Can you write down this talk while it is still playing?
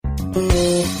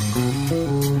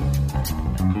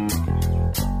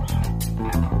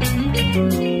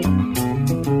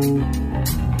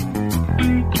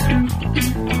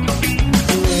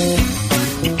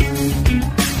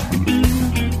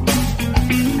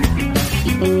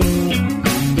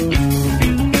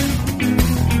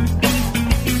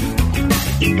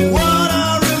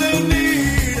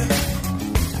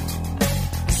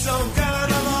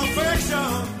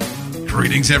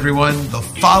Greetings, everyone. The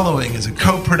following is a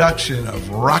co-production of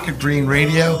Rocket Green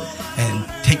Radio and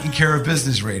Taking Care of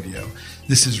Business Radio.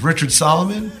 This is Richard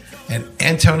Solomon and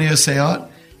Antonio Sayant,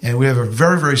 and we have a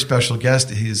very, very special guest.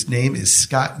 His name is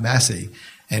Scott Massey,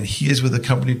 and he is with a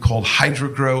company called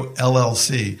HydroGrow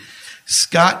LLC.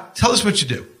 Scott, tell us what you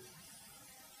do.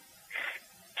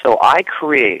 So I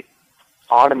create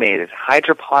automated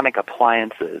hydroponic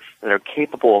appliances that are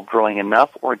capable of growing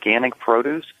enough organic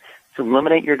produce to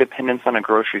eliminate your dependence on a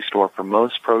grocery store for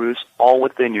most produce, all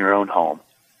within your own home.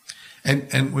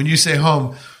 And when you say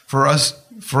home, for us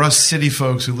city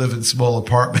folks who live in small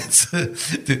apartments,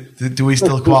 do we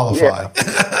still qualify?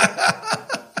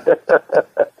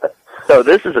 So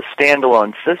this is a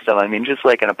standalone system. I mean, just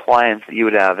like an appliance that you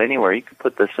would have anywhere, you could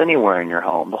put this anywhere in your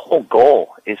home. The whole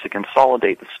goal is to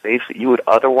consolidate the space that you would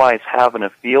otherwise have in a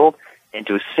field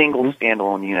into a single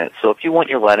standalone unit. So if you want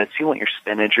your lettuce, you want your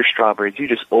spinach, your strawberries, you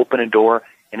just open a door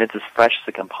and it's as fresh as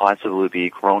it can possibly be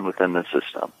grown within the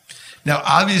system. Now,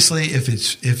 obviously, if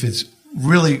it's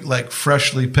really like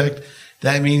freshly picked,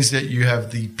 that means that you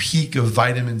have the peak of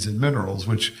vitamins and minerals,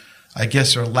 which I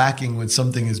guess are lacking when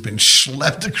something has been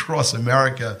schlepped across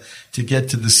America to get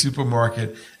to the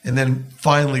supermarket and then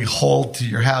finally hauled to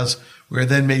your house, where it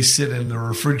then may sit in the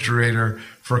refrigerator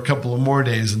for a couple of more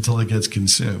days until it gets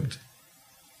consumed.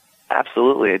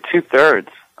 Absolutely. 2/3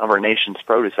 of our nation's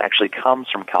produce actually comes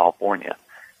from California.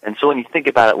 And so when you think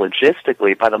about it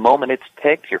logistically, by the moment it's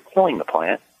picked, you're killing the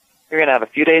plant. You're going to have a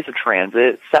few days of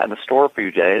transit, sat in the store for a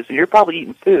few days, and you're probably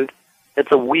eating food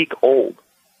that's a week old.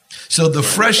 So the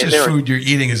freshest food you're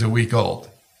eating is a week old?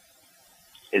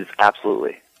 Is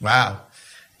absolutely. Wow.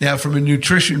 Now, from a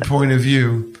nutrition point of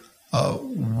view,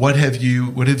 what have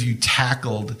you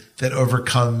tackled that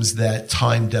overcomes that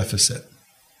time deficit?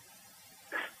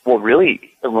 Well,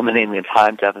 really eliminating the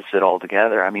time deficit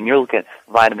altogether. I mean, you're looking at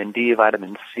vitamin D,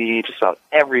 vitamin C, just about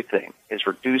everything is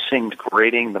reducing,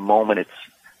 degrading the moment it's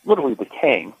literally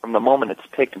decaying, from the moment it's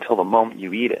picked until the moment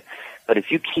you eat it. But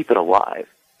if you keep it alive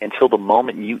until the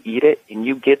moment you eat it and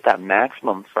you get that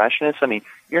maximum freshness, I mean,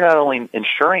 you're not only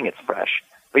ensuring it's fresh,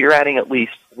 but you're adding at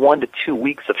least 1 to 2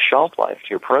 weeks of shelf life to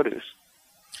your produce.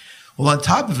 Well, on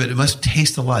top of it, it must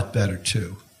taste a lot better,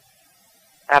 too.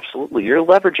 Absolutely. You're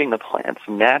leveraging the plant's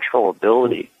natural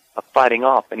ability of fighting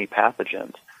off any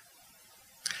pathogens.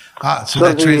 So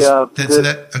the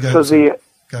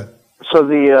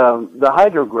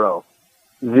HydroGrow,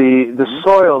 the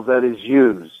soil that is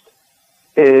used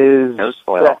is no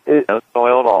soil, no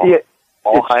soil at all. Yeah,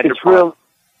 all hydroponics.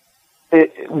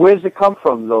 Where does it come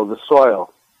from, though? The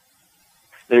soil?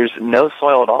 There's no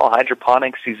soil at all.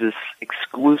 Hydroponics uses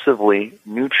exclusively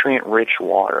nutrient-rich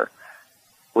water,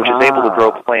 which is able to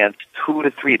grow plants 2 to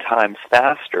 3 times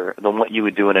faster than what you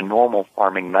would do in a normal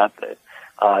farming method.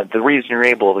 The reason you're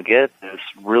able to get this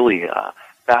really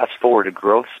fast-forwarded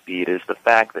growth speed is the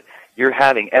fact that you're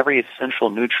having every essential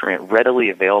nutrient readily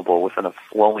available within a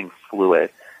flowing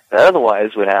fluid that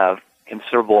otherwise would have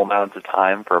considerable amounts of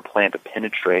time for a plant to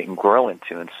penetrate and grow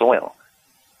into in soil.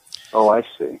 Oh, I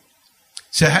see.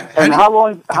 So how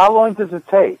long does it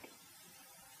take?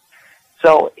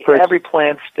 So every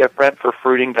plant's different. For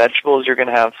fruiting vegetables, you're going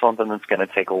to have something that's going to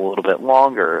take a little bit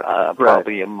longer,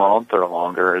 probably a month or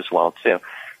longer as well, too.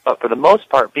 But for the most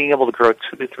part, being able to grow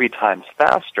 2 to 3 times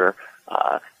faster,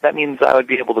 that means I would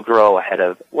be able to grow a head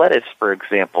of lettuce, for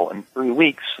example, in 3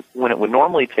 weeks when it would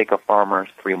normally take a farmer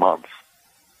 3 months.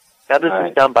 Now, this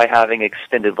is done by having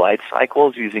extended light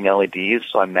cycles using LEDs,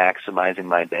 so I'm maximizing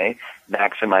my day,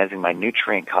 maximizing my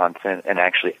nutrient content, and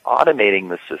actually automating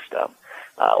the system.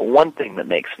 One thing that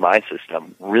makes my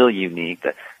system really unique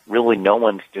that really no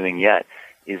one's doing yet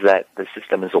is that the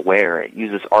system is aware. It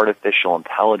uses artificial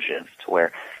intelligence to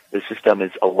where the system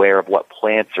is aware of what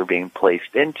plants are being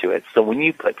placed into it. So when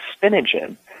you put spinach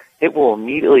in, it will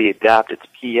immediately adapt its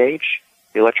pH,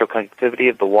 the electroconductivity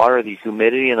of the water, the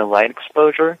humidity, and the light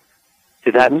exposure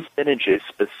to that spinach's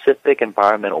specific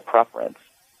environmental preference.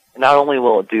 And not only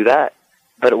will it do that,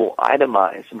 but it will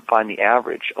itemize and find the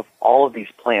average of all of these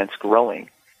plants growing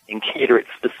and cater it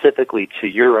specifically to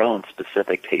your own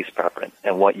specific taste preference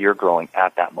and what you're growing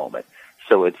at that moment.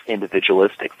 So it's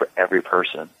individualistic for every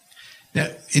person. Now,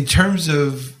 in terms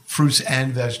of fruits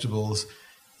and vegetables,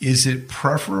 is it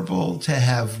preferable to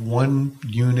have one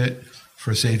unit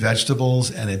for, say,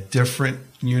 vegetables and a different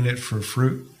unit for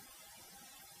fruit?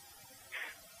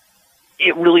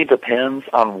 It really depends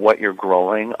on what you're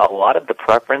growing. A lot of the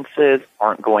preferences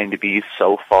aren't going to be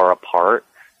so far apart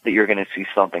that you're going to see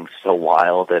something so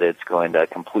wild that it's going to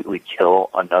completely kill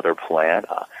another plant.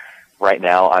 Right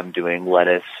now I'm doing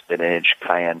lettuce, spinach,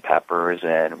 cayenne peppers,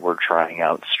 and we're trying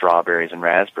out strawberries and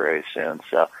raspberries soon.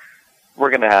 So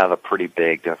we're going to have a pretty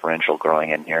big differential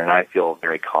growing in here, and I feel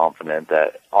very confident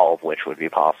that all of which would be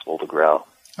possible to grow. All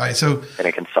right, so in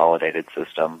a consolidated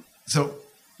system. So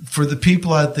for the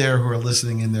people out there who are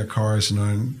listening in their cars and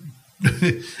on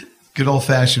good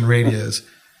old-fashioned radios,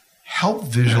 help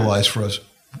visualize for us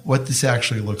what this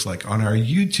actually looks like. On our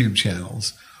YouTube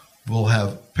channels, we'll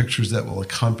have pictures that will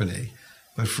accompany.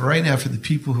 But for right now, for the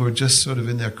people who are just sort of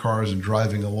in their cars and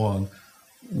driving along,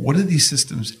 what do these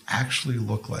systems actually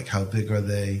look like? How big are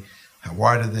they? How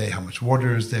wide are they? How much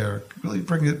water is there? Really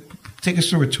take us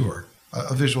through a tour,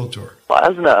 a visual tour. Well,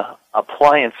 as an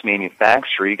appliance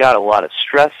manufacturer, you got a lot of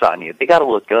stress on you. They got to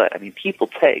look good. I mean, people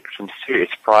take some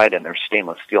serious pride in their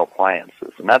stainless steel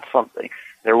appliances, and that's something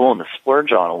they're willing to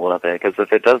splurge on a little bit, because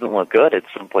if it doesn't look good, it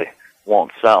simply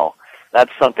won't sell.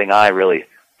 That's something I really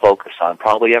focus on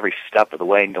probably every step of the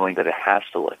way, knowing that it has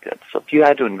to look good. So if you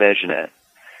had to envision it,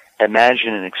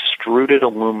 imagine an extruded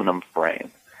aluminum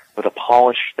frame with a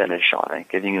polished finish on it,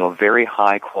 giving you a very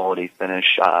high-quality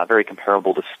finish, very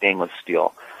comparable to stainless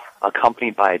steel,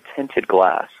 accompanied by a tinted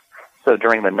glass. So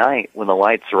during the night, when the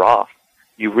lights are off,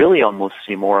 you really almost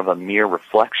see more of a mirror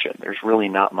reflection. There's really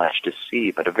not much to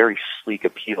see, but a very sleek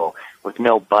appeal with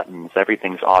no buttons.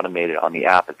 Everything's automated on the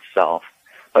app itself.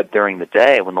 But during the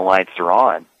day, when the lights are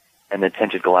on and the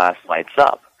tinted glass lights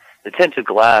up, the tinted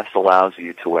glass allows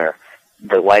you to where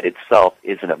the light itself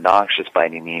isn't obnoxious by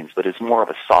any means, but is more of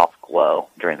a soft glow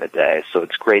during the day. So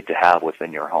it's great to have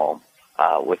within your home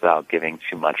without giving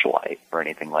too much light or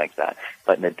anything like that.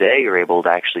 But in the day, you're able to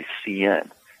actually see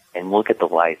in and look at the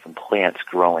life and plants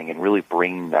growing and really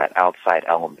bringing that outside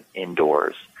element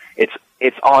indoors.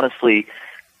 It's honestly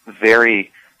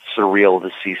very surreal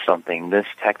to see something this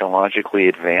technologically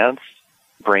advanced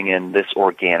bring in this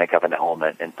organic of an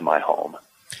element into my home.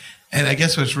 And I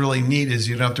guess what's really neat is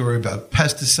you don't have to worry about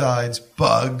pesticides,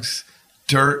 bugs,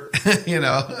 dirt,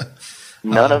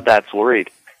 None of that's worried.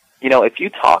 If you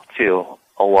talk to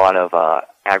a lot of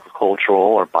agricultural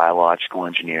or biological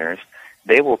engineers,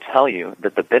 they will tell you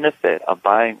that the benefit of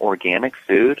buying organic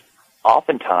food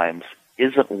oftentimes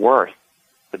isn't worth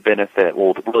the benefit,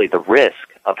 well, really the risk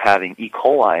of having E.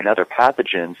 coli and other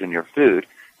pathogens in your food,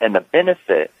 and the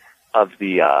benefit of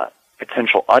the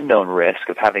potential unknown risk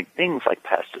of having things like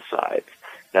pesticides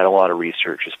that a lot of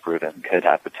research has proven could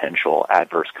have potential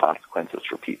adverse consequences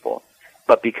for people.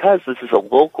 But because this is a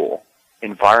local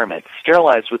environment,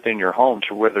 sterilized within your home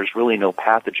to where there's really no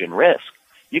pathogen risk,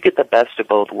 you get the best of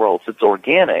both worlds. It's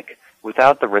organic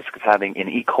without the risk of having an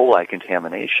E. coli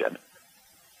contamination.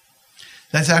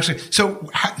 That's actually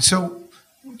so.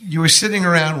 You were sitting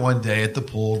around one day at the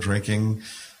pool drinking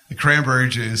the cranberry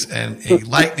juice, and a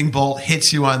lightning bolt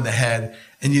hits you on the head,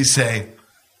 and you say,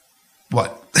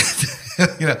 "What?"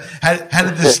 How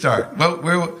did this start? What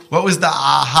was the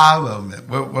aha moment?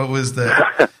 What was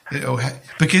the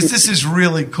because this is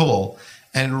really cool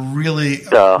and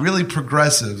really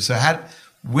progressive. So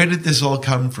where did this all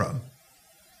come from?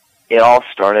 It all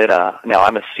started, now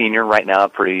I'm a senior right now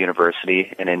at Purdue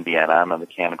University in Indiana. I'm a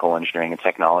mechanical engineering and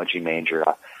technology major.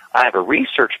 I have a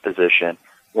research position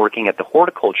working at the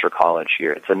Horticulture College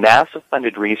here. It's a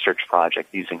NASA-funded research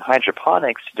project using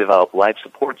hydroponics to develop life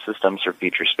support systems for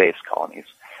future space colonies.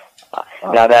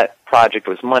 Now, that project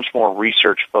was much more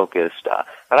research-focused, but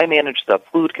I managed the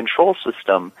fluid control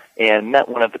system and met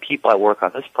one of the people I work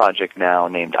on this project now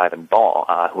named Ivan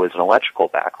Ball, who has an electrical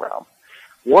background.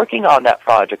 Working on that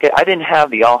project, I didn't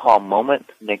have the aha moment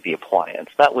to make the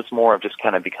appliance. That was more of just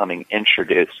kind of becoming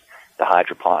introduced to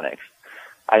hydroponics.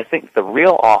 I think the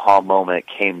real aha moment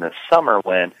came this summer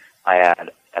when I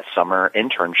had a summer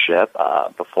internship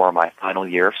before my final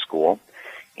year of school,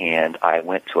 and I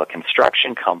went to a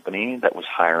construction company that was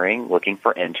hiring, looking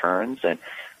for interns, and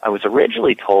I was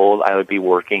originally told I would be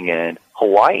working in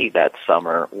Hawaii that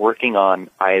summer, working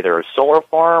on either a solar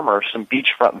farm or some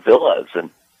beachfront villas, and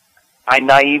I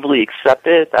naively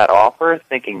accepted that offer,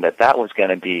 thinking that that was going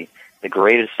to be the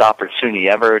greatest opportunity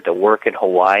ever to work in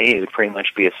Hawaii. It would pretty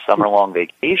much be a summer-long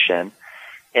vacation.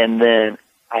 And then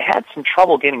I had some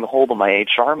trouble getting a hold of my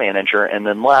HR manager, and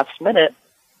then last minute,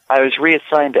 I was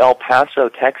reassigned to El Paso,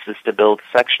 Texas to build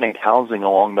Section 8 housing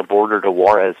along the border to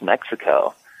Juarez,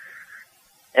 Mexico.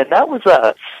 And that was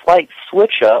a slight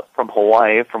switch up from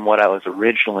Hawaii from what I was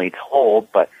originally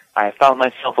told, but I found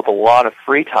myself with a lot of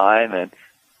free time, and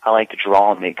I like to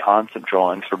draw and make concept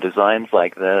drawings for designs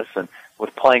like this. And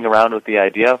with playing around with the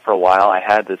idea for a while, I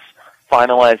had this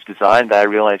finalized design that I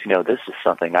realized, this is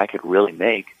something I could really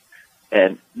make.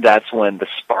 And that's when the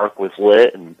spark was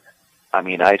lit, and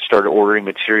I started ordering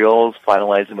materials,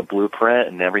 finalizing the blueprint,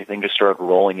 and everything just started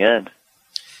rolling in.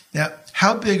 Now,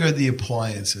 how big are the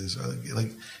appliances?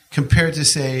 Like compared to,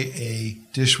 say, a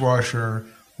dishwasher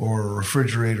or a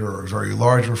refrigerator or a very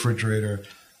large refrigerator,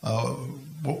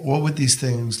 what would these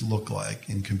things look like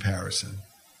in comparison?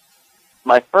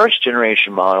 My first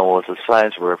generation model was the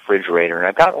size of a refrigerator, and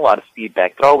I've gotten a lot of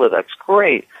feedback that although that's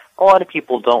great, a lot of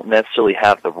people don't necessarily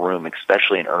have the room,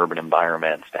 especially in urban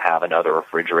environments, to have another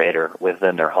refrigerator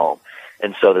within their home.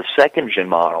 And so the second gen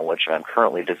model, which I'm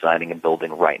currently designing and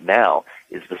building right now,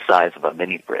 is the size of a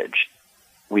mini fridge.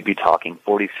 We'd be talking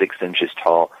 46 inches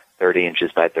tall, 30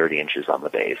 inches by 30 inches on the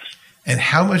base. And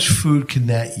how much food can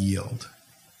that yield?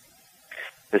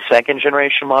 The second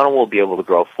generation model will be able to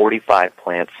grow 45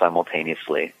 plants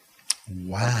simultaneously.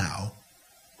 Wow.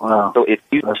 So if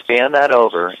you expand that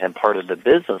over, and part of the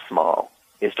business model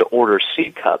is to order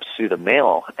seed cups through the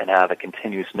mail and have a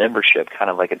continuous membership, kind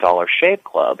of like a Dollar Shave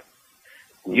Club,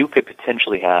 you could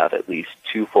potentially have at least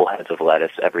 2 full heads of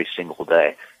lettuce every single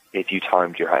day if you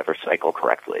timed your Hiver cycle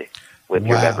correctly with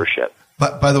your membership.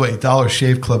 But by the way, Dollar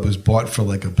Shave Club was bought for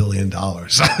like $1 billion.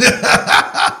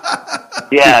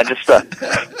 Yeah, just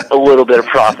a little bit of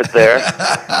profit there.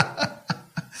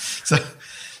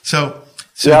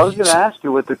 So I was going to ask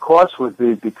you what the cost would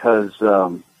be because,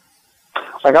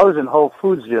 like I was in Whole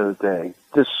Foods the other day,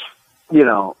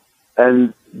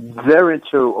 and they're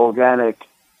into organic,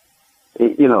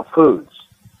 foods.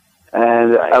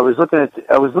 And I was looking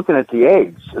at the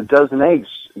eggs. A dozen eggs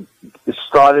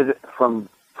started from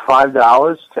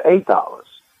 $5 to $8.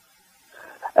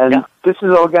 And this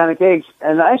is organic eggs.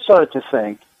 And I started to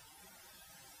think,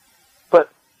 but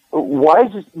why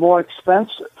is it more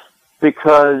expensive?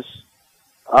 Because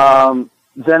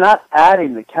they're not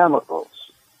adding the chemicals,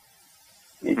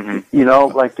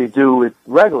 like they do with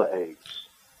regular eggs,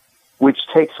 which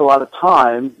takes a lot of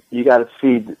time. You got to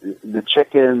feed the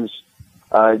chickens.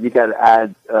 You got to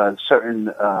add certain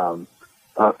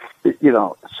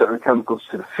chemicals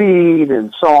to the feed,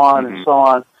 and so on and so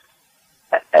on.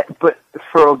 But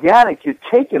for organic, you're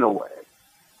taking away.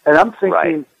 And I'm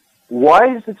thinking,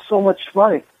 why is it so much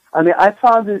money? I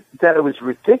found that it was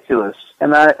ridiculous,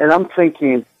 and I'm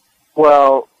thinking,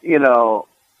 well,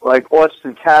 like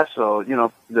Austin Castle,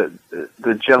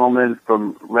 the gentleman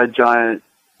from Red Giant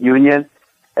Union,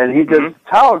 and he does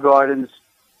Tower Gardens,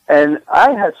 and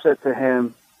I had said to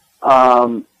him,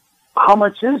 how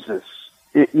much is this?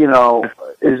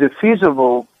 Is it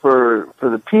feasible for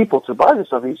the people to buy this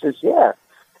stuff? He says, yeah,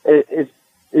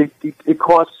 it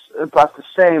costs about the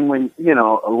same when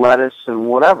a lettuce and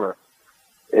whatever.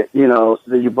 That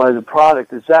you buy the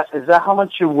product. Is that how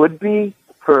much it would be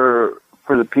for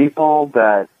the people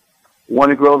that want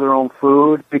to grow their own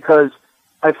food? Because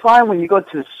I find when you go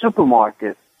to the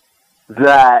supermarket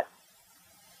that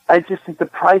I just think the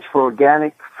price for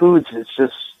organic foods is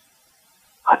just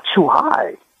too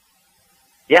high.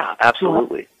 Yeah,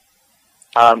 absolutely.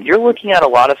 You're looking at a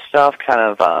lot of stuff kind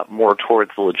of more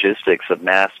towards the logistics of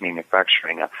mass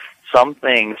manufacturing. Some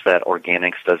things that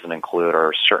organics doesn't include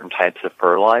are certain types of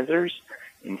fertilizers,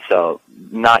 and so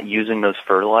not using those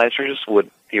fertilizers would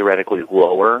theoretically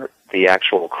lower the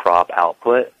actual crop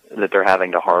output that they're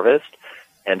having to harvest,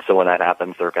 and so when that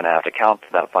happens, they're going to have to account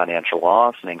for that financial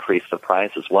loss and increase the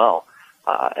price as well.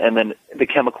 And then the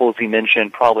chemicals you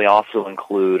mentioned probably also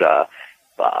include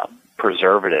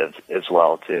preservatives as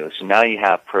well, too. So now you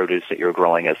have produce that you're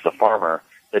growing as the farmer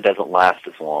that doesn't last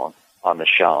as long on the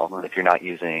shelf if you're not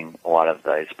using a lot of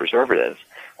these preservatives.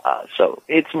 So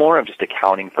it's more of just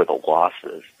accounting for the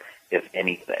losses, if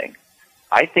anything.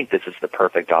 I think this is the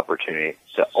perfect opportunity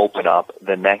to open up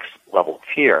the next level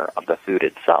tier of the food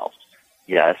itself.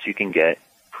 Yes, you can get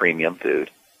premium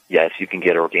food. Yes, you can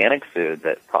get organic food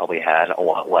that probably had a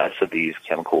lot less of these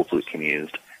chemicals we can use.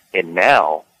 And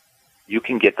now you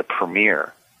can get the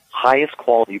premier, highest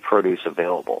quality produce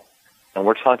available. And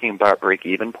we're talking about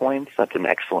break-even points. That's an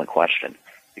excellent question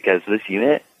because this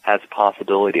unit has a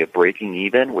possibility of breaking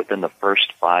even within the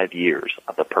first 5 years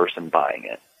of the person buying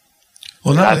it.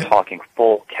 Well, I'm talking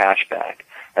full cash back.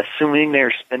 Assuming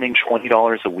they're spending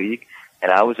 $20 a week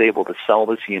and I was able to sell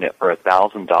this unit for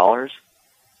 $1,000,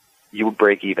 you would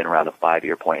break even around the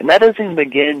 5-year point. And that doesn't even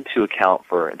begin to account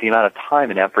for the amount of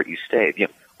time and effort you save.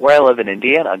 Where I live in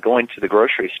Indiana, going to the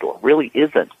grocery store really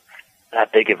isn't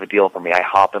that big of a deal for me. I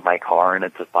hop in my car and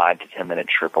it's a 5 to 10 minute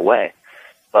trip away.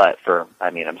 But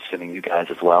I'm assuming you guys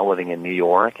as well, living in New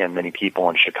York and many people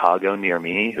in Chicago near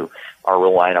me who are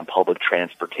relying on public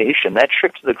transportation, that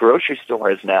trip to the grocery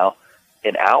store is now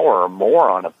an hour or more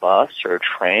on a bus or a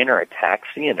train or a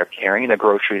taxi, and they're carrying the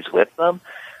groceries with them.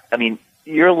 I mean,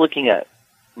 you're looking at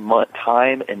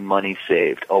time and money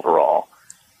saved overall.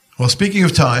 Well, speaking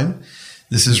of time,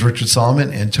 this is Richard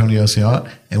Solomon, Antonio Saillant,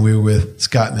 and we're with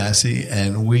Scott Massey,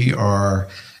 and we are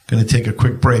going to take a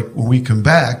quick break. When we come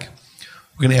back,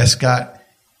 we're going to ask Scott,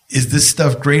 is this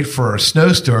stuff great for a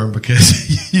snowstorm?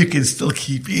 Because you can still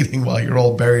keep eating while you're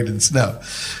all buried in snow.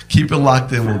 Keep it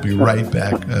locked in. We'll be right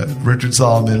back. Richard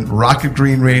Solomon, Rocket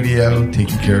Green Radio,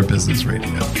 Taking Care of Business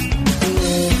Radio.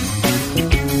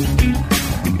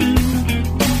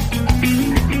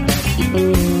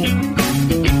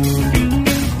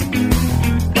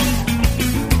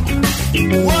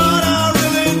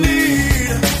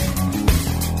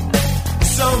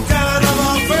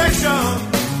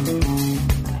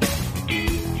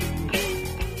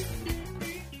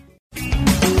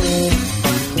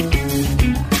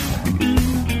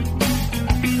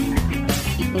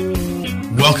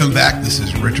 Welcome back. This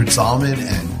is Richard Solomon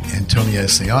and Antonio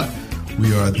Saillant.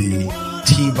 We are the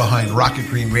team behind Rocket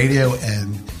Green Radio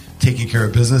and Taking Care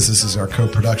of Business. This is our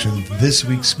co-production. This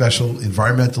week's special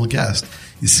environmental guest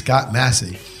is Scott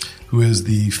Massey, who is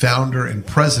the founder and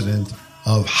president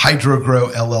of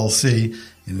HydroGrow LLC,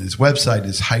 and his website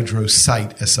is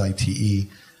HydroSite, S-I-T-E,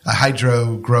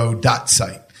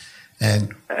 hydrogrow.site.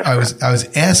 And I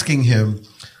was asking him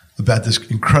about this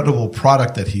incredible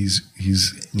product that he's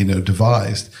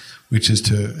devised, which is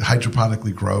to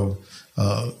hydroponically grow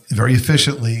very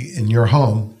efficiently in your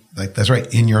home. Like, that's right,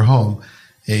 in your home,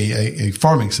 a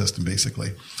farming system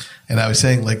basically. And I was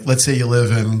saying, like, let's say you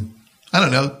live in,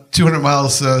 200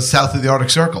 miles south of the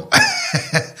Arctic Circle,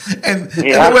 and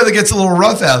the weather gets a little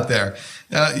rough out there.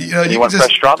 You want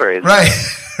fresh strawberries, right?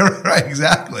 Right,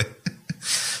 exactly.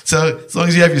 So as long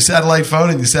as you have your satellite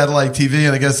phone and your satellite TV,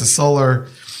 and I guess a solar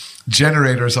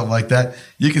generator or something like that,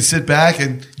 you can sit back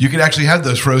and you can actually have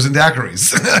those frozen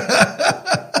daiquiris.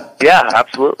 Yeah,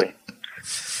 absolutely.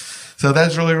 So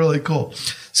that's really, really cool.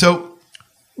 So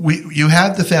you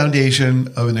have the foundation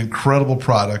of an incredible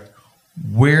product.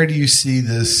 Where do you see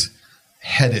this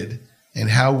headed, and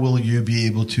how will you be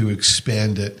able to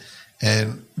expand it?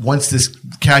 And once this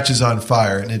catches on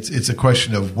fire, and it's a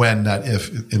question of when, not if,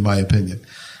 in my opinion,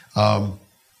 how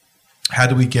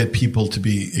do we get people to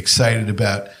be excited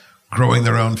about growing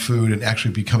their own food and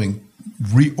actually becoming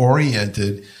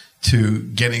reoriented to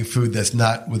getting food that's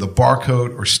not with a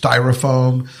barcode or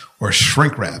styrofoam or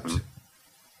shrink wrapped?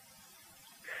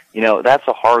 That's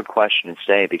a hard question to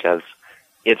say, because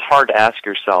it's hard to ask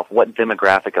yourself what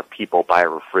demographic of people buy a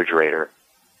refrigerator,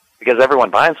 because everyone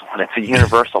buys one. It's a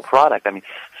universal product. I mean,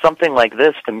 something like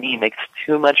this to me makes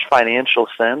too much financial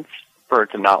sense for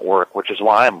it to not work, which is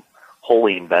why I'm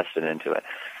wholly invested into it.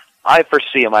 I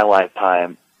foresee in my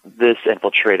lifetime this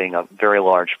infiltrating a very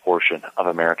large portion of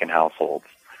American households.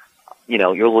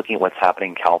 You're looking at what's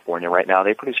happening in California right now.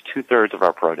 They produce 2/3 of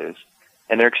our produce,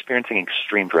 and they're experiencing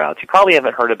extreme droughts. You probably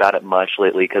haven't heard about it much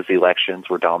lately because the elections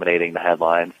were dominating the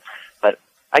headlines, but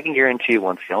I can guarantee you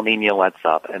once El Nino lets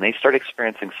up and they start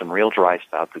experiencing some real dry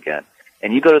spouts again,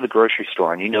 and you go to the grocery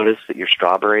store and you notice that your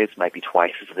strawberries might be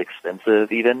twice as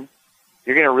expensive even,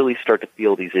 you're going to really start to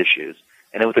feel these issues.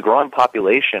 And with the growing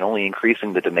population only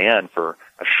increasing the demand for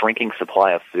a shrinking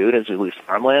supply of food as we lose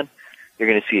farmland, you're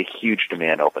going to see a huge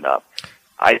demand open up.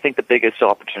 I think the biggest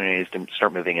opportunity is to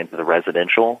start moving into the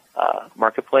residential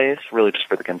marketplace, really just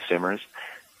for the consumers.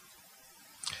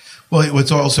 Well,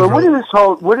 what's also what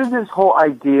is this whole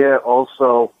idea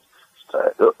also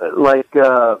like?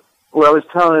 What I was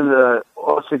telling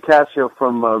Austin Cassio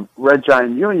from Red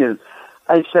Giant Union,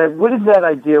 I said, what does that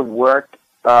idea work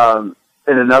in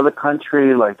another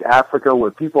country like Africa,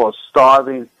 where people are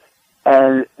starving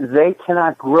and they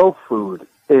cannot grow food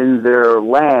in their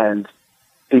land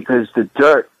because the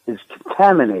dirt is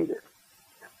contaminated?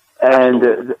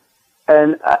 And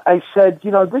I said,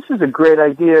 this is a great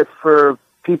idea for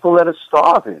people that are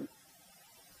starving.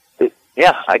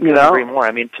 Yeah, I couldn't agree more.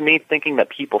 I mean, to me, thinking that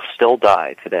people still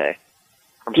die today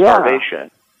from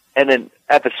starvation, and then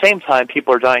at the same time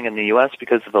people are dying in the U.S.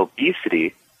 because of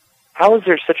obesity, how is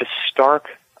there such a stark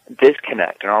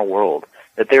disconnect in our world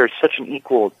that there is such an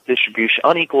unequal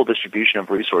distribution of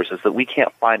resources that we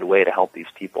can't find a way to help these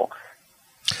people?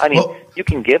 I mean, you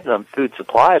can give them food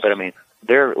supply, but I mean,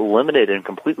 they're limited and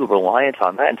completely reliant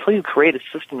on that. Until you create a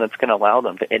system that's going to allow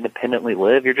them to independently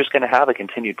live, you're just going to have a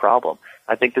continued problem.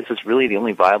 I think this is really the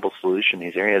only viable solution in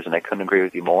these areas, and I couldn't agree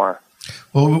with you more.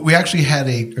 Well, we actually had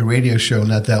a radio show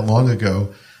not that long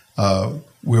ago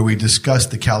where we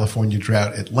discussed the California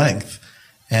drought at length.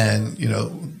 And,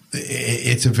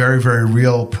 it's a very, very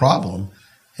real problem.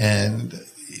 And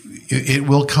it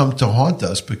will come to haunt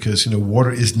us because,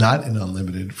 water is not an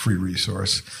unlimited free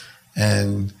resource.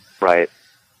 And, right.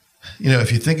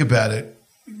 If you think about it,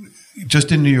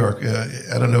 just in New York,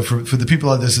 I don't know, for the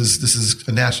people this is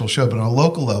a national show, but on a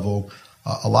local level,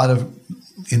 a lot of,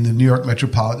 in the New York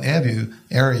metropolitan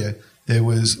area, there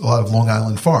was a lot of Long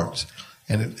Island farms.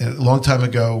 And a long time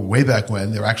ago, way back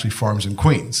when, there were actually farms in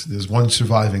Queens. There's one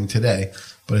surviving today,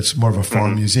 but it's more of a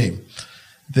farm museum.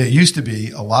 There used to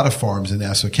be a lot of farms in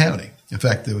Nassau County. In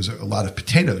fact, there was a lot of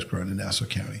potatoes grown in Nassau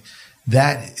County.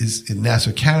 That is, in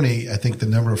Nassau County, I think the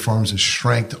number of farms has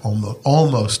shrank to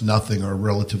almost nothing or a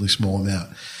relatively small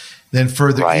amount. Then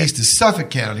further east is Suffolk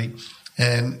County,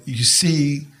 and you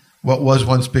see what was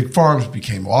once big farms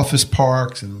became office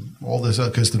parks and all this,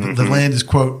 because the land is,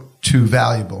 quote, too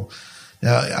valuable.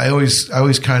 Now, I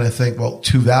always kind of think, well,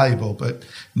 too valuable, but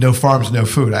no farms, no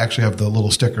food. I actually have the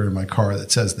little sticker in my car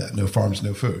that says that, no farms,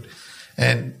 no food.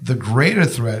 And the greater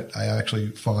threat I actually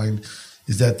find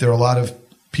is that there are a lot of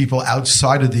people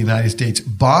outside of the United States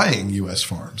buying U.S.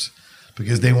 farms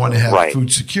because they want to have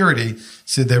food security.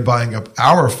 So they're buying up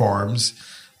our farms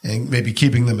and maybe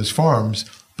keeping them as farms,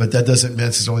 but that doesn't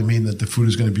necessarily mean that the food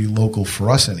is going to be local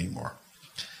for us anymore.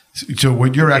 So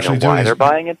what you're actually doing why they're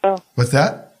buying it, though? What's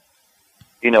that?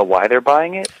 You know why they're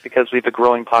buying it? It's because we have a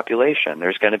growing population.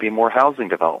 There's going to be more housing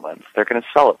developments. They're going to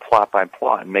sell it plot by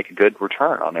plot and make a good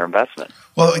return on their investment.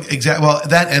 Well, exactly. Well,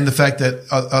 that and the fact that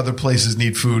other places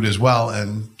need food as well,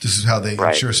 and this is how they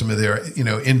ensure some of their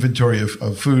inventory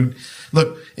of food.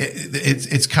 Look,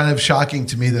 it's kind of shocking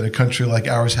to me that a country like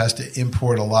ours has to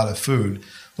import a lot of food,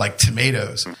 like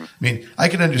tomatoes. I mean, I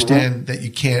can understand that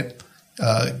you can't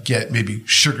get maybe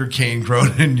sugar cane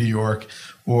grown in New York,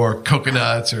 or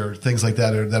coconuts or things like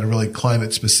that that are really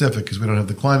climate specific because we don't have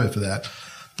the climate for that.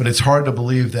 But it's hard to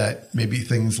believe that maybe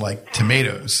things like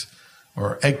tomatoes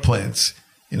or eggplants,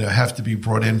 have to be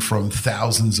brought in from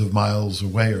thousands of miles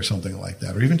away or something like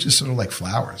that, or even just sort of like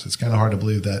flowers. It's kind of hard to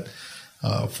believe that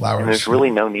flowers. And there's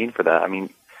really no need for that. I mean,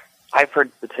 I've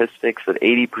heard statistics that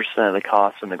 80% of the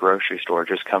cost in the grocery store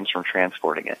just comes from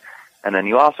transporting it. And then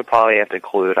you also probably have to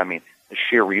include, the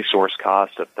sheer resource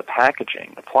cost of the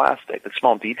packaging, the plastic, the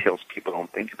small details people don't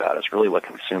think about is really what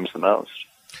consumes the most.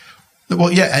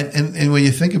 Well, yeah, and when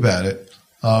you think about it,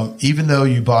 even though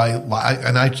you buy,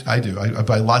 and I do, I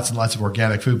buy lots and lots of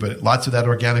organic food, but lots of that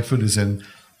organic food is in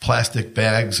plastic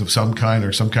bags of some kind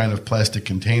or some kind of plastic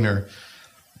container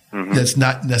that's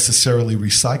not necessarily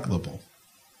recyclable.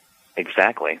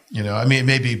 Exactly. It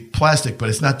may be plastic, but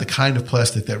it's not the kind of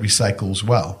plastic that recycles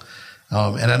well.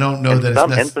 And I don't know that in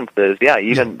some instances,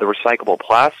 even the recyclable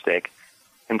plastic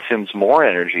consumes more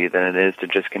energy than it is to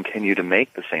just continue to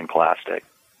make the same plastic.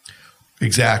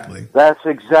 Exactly. That's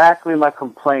exactly my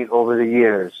complaint over the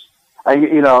years. I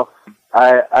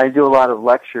do a lot of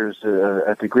lectures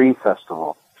at the Green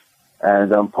Festival,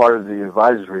 and I'm part of the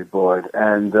advisory board.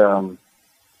 And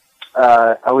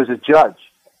I was a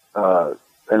judge, and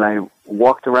I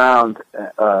walked around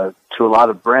to a lot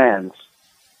of brands.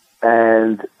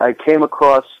 And I came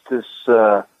across this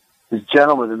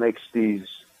gentleman that makes these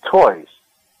toys,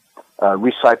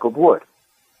 recycled wood.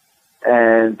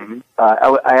 And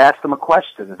I asked him a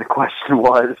question, and the question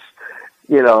was,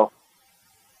 the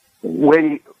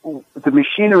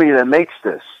machinery that makes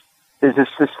this, is it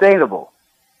sustainable?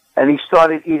 And he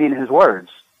started eating his words.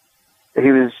 He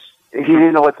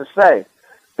didn't know what to say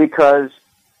because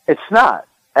it's not.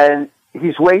 And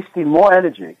he's wasting more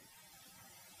energy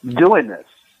doing this.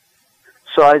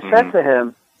 So I said to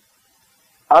him,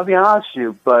 I'll be honest with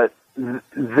you, but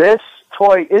this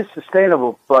toy is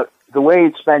sustainable, but the way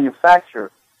it's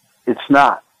manufactured, it's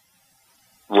not.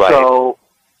 Right. So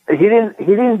he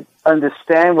didn't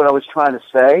understand what I was trying to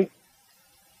say,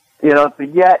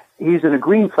 but yet he's in a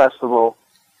green festival.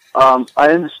 I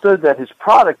understood that his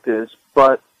product is,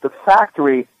 but the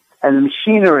factory and the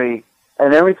machinery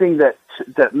and everything that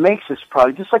makes this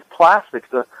product, just like plastics,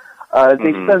 they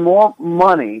spend more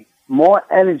money, more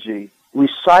energy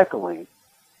recycling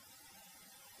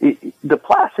the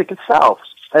plastic itself.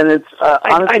 And it's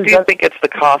honestly, I do think it's the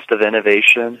cost of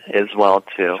innovation as well,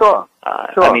 too. Sure.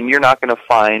 You're not going to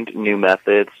find new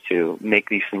methods to make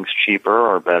these things cheaper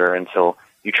or better until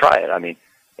you try it.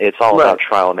 It's all about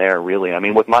trial and error, really.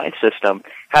 With my system,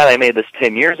 had I made this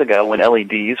 10 years ago when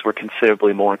LEDs were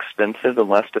considerably more expensive and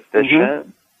less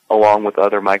efficient, along with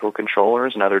other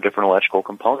microcontrollers and other different electrical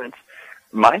components,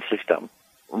 my system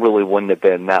really wouldn't have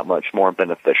been that much more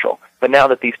beneficial. But now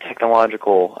that these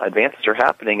technological advances are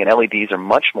happening and LEDs are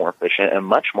much more efficient and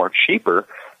much more cheaper,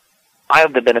 I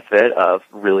have the benefit of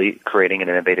really creating an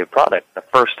innovative product the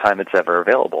first time it's ever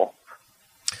available.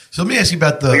 So let me ask you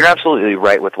about You're absolutely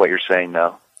right with what you're saying,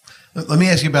 though. Let me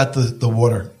ask you about the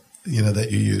water,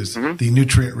 that you use, the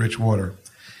nutrient-rich water.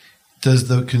 Does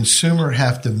the consumer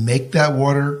have to make that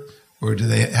water, or do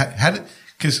they?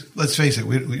 Because let's face it,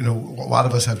 a lot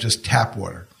of us have just tap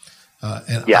water,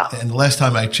 and the last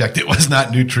time I checked, it was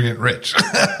not nutrient-rich.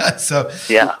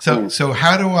 So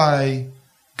how do I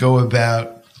go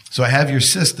about? So I have your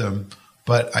system,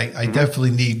 but I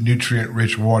definitely need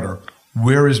nutrient-rich water.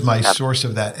 Where is my source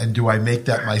of that? And do I make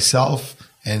that myself?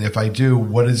 And if I do,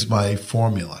 what is my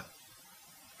formula?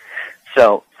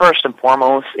 So first and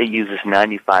foremost, it uses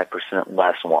 95%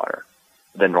 less water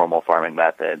than normal farming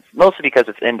methods, mostly because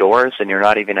it's indoors and you're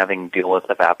not even having to deal with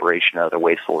evaporation or other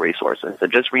wasteful resources.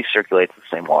 It just recirculates the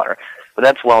same water. But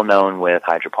that's well known with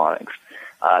hydroponics.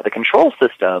 The control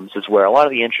systems is where a lot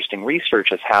of the interesting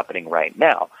research is happening right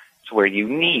now. It's where you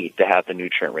need to have the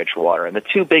nutrient-rich water. And the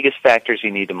two biggest factors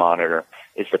you need to monitor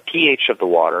is the pH of the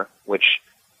water, which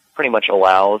pretty much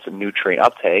allows nutrient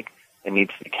uptake and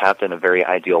needs to be kept in a very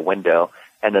ideal window.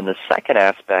 And then the second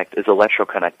aspect is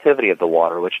electroconductivity of the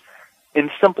water, which in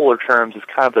simpler terms is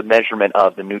kind of the measurement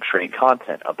of the nutrient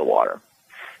content of the water.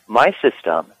 My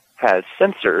system has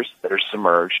sensors that are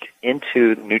submerged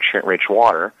into nutrient-rich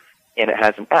water, and it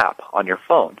has an app on your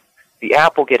phone. The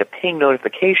app will get a ping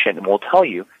notification and will tell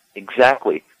you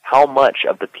exactly how much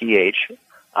of the pH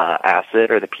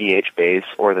acid or the pH base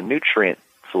or the nutrient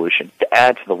solution to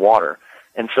add to the water.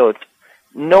 And so it's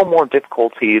no more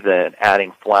difficulty than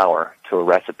adding flour to a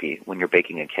recipe when you're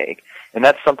baking a cake. And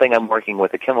that's something I'm working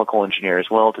with a chemical engineer as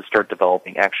well to start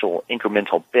developing actual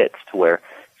incremental bits to where,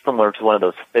 similar to one of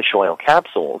those fish oil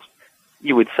capsules,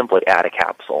 you would simply add a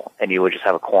capsule and you would just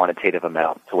have a quantitative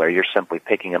amount to where you're simply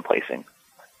picking and placing.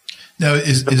 Now,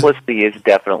 simplicity is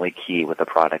definitely key with a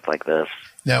product like this.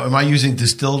 Now, am I using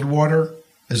distilled water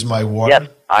as my water? Yes,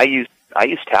 I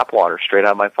use tap water straight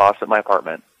out of my faucet in my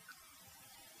apartment.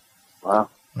 Wow.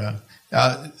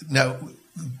 Now,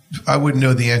 I wouldn't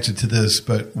know the answer to this,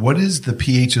 but what is the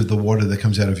pH of the water that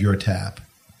comes out of your tap?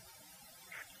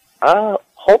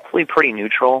 Hopefully pretty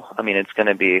neutral. I mean, it's going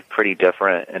to be pretty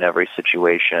different in every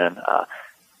situation.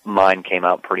 Mine came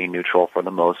out pretty neutral for the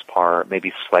most part,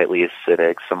 maybe slightly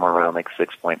acidic, somewhere around like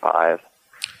 6.5.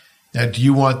 Now, do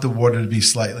you want the water to be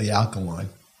slightly alkaline?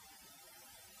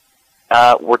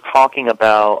 We're talking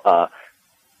about,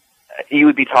 you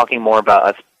would be talking more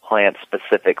about a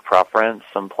plant-specific preference.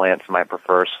 Some plants might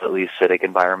prefer a slightly acidic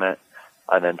environment,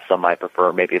 and then some might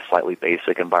prefer maybe a slightly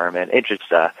basic environment. It just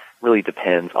really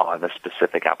depends on the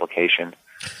specific application.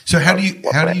 So how do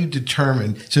you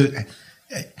determine? So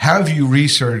how have you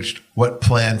researched what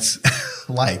plants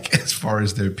like as far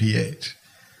as their pH?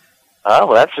 Well,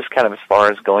 that's just kind of as far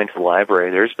as going to the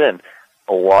library. There's been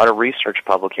a lot of research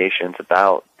publications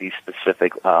about these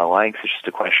specific likes. It's just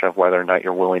a question of whether or not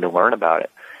you're willing to learn about it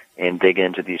and dig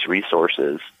into these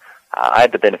resources. I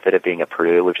had the benefit of being at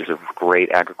Purdue, which is a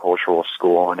great agricultural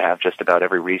school, and have just about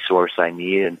every resource I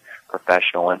need and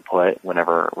professional input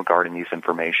whenever regarding these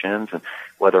informations and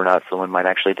whether or not someone might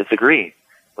actually disagree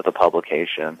with a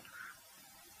publication.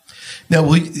 Now,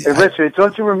 hey, Richard,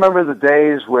 don't you remember the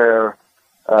days where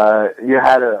you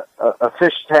had a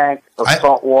fish tank of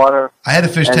salt water? I had a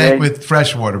fish tank with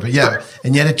fresh water, but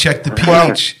and you had to check the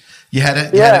pH. You had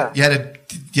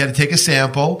to take a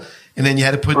sample, and then you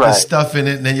had to put the stuff in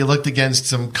it, and then you looked against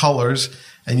some colors,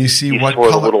 and you see what color.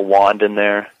 You swirl a little wand in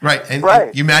there. Right,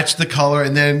 and you match the color,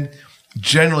 and then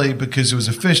generally, because it was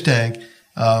a fish tank,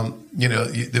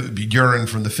 it would be urine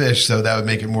from the fish, so that would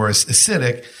make it more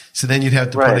acidic. So then you'd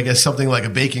have to put, I guess, something like a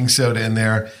baking soda in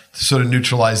there to sort of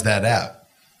neutralize that out.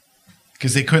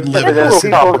 Because they couldn't live in a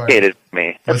little complicated for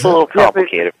me. That's a little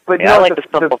complicated for me. I like to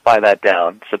simplify that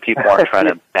down so people aren't trying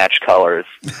to match colors.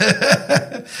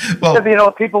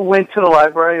 Well, people went to the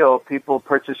library or people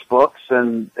purchased books,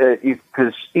 and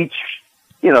because each,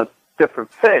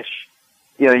 different fish,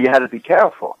 you had to be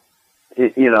careful.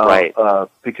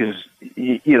 Because,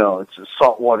 it's a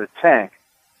saltwater tank.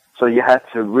 So you had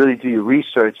to really do your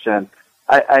research. And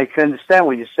I can understand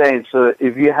what you're saying. So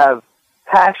if you have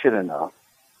passion enough,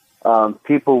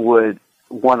 people would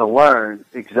want to learn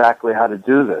exactly how to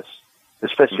do this,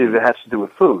 especially if it has to do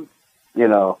with food. You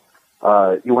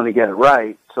want to get it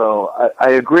right. So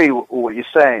I agree with what you're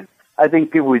saying. I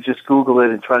think people would just Google it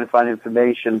and try to find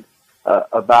information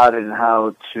about it and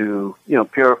how to,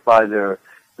 purify their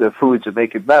foods and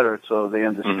make it better so they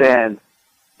understand,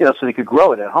 so they could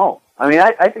grow it at home. I mean,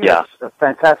 I think that's a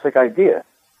fantastic idea.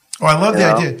 Oh, I love the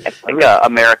idea. I think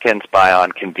Americans buy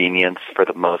on convenience for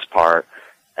the most part,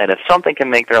 and if something can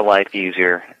make their life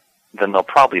easier, then they'll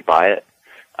probably buy it.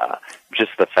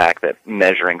 Just the fact that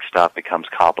measuring stuff becomes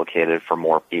complicated for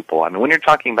more people. I mean, when you're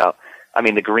talking about,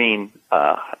 the green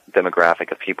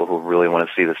demographic of people who really want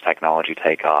to see this technology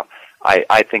take off,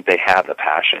 I think they have the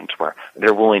passion to where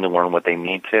they're willing to learn what they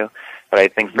need to. But I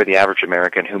think for the average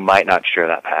American who might not share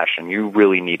that passion, you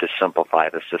really need to simplify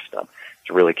the system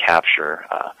to really capture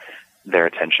their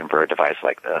attention for a device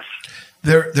like this.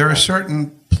 There are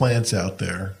certain plants out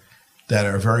there that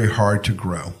are very hard to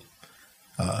grow,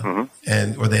 or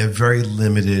they have very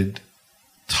limited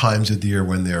times of the year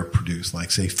when they're produced.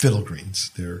 Like, say, fiddle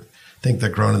greens. I think they're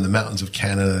grown in the mountains of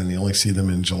Canada, and you only see them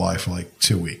in July for like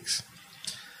 2 weeks.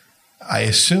 I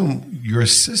assume your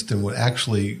system would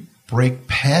actually break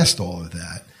past all of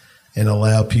that and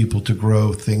allow people to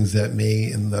grow things that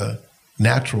may, in the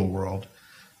natural world,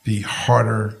 be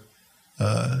harder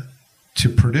to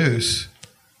produce,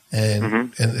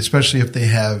 and especially if they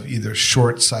have either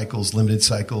short cycles, limited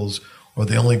cycles, or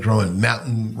they only grow in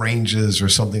mountain ranges or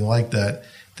something like that,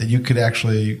 that you could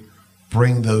actually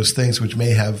bring those things, which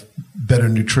may have better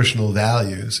nutritional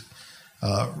values,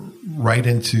 right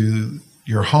into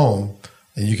your home,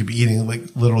 and you could be eating like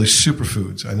literally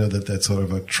superfoods. I know that that's sort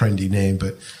of a trendy name,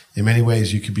 but in many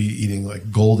ways you could be eating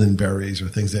like golden berries or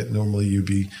things that normally you'd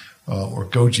be, or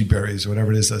goji berries or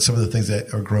whatever it is. Some of the things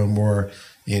that are grown more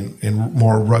in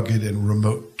more rugged and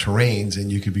remote terrains,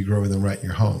 and you could be growing them right in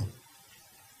your home.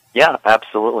 Yeah,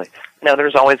 absolutely. Now,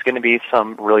 there's always going to be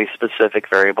some really specific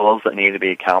variables that need to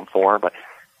be accounted for, but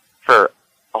for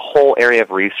a whole area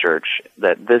of research,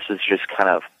 that this is just kind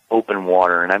of open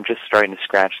water, and I'm just starting to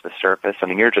scratch the surface. I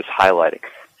mean, you're just highlighting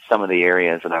some of the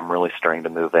areas that I'm really starting to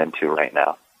move into right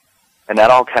now. And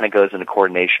that all kind of goes into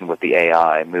coordination with the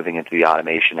AI, moving into the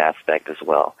automation aspect as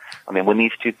well. I mean, when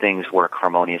these two things work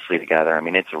harmoniously together, I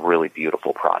mean, it's a really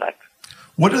beautiful product.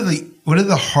 What are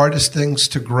the hardest things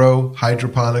to grow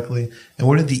hydroponically, and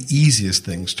what are the easiest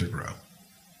things to grow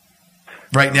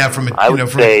right now? I would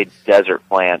say desert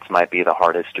plants might be the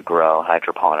hardest to grow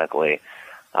hydroponically.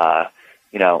 I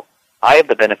have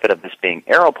the benefit of this being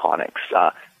aeroponics.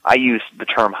 I use the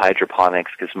term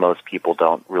hydroponics because most people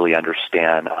don't really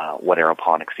understand what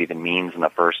aeroponics even means in the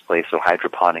first place, so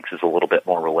hydroponics is a little bit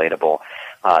more relatable.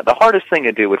 The hardest thing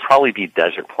to do would probably be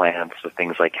desert plants, so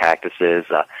things like cactuses.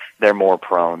 They're more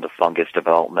prone to fungus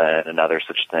development and other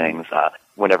such things.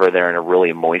 Whenever they're in a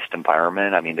really moist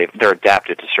environment, I mean, they're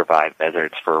adapted to survive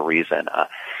deserts for a reason.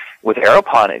 With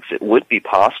aeroponics, it would be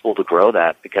possible to grow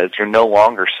that because you're no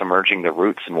longer submerging the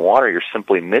roots in water. You're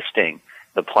simply misting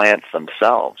the plants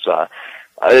themselves.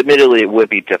 Admittedly, it would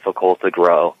be difficult to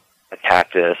grow a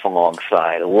cactus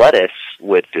alongside lettuce,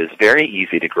 which is very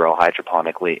easy to grow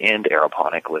hydroponically and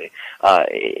aeroponically.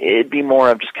 It'd be more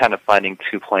of just kind of finding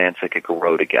two plants that could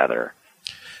grow together.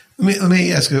 Let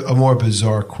me ask a more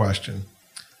bizarre question.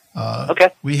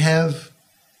 Okay. We have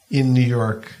in New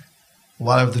York, a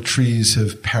lot of the trees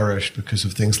have perished because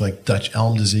of things like Dutch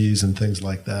elm disease and things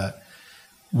like that.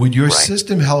 Would your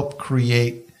system help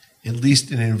create at least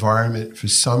an environment for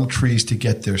some trees to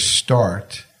get their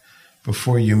start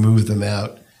before you move them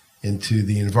out into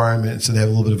the environment so they have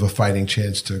a little bit of a fighting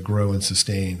chance to grow and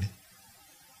sustain?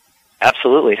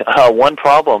 Absolutely. One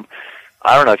problem,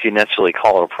 I don't know if you necessarily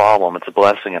call it a problem, it's a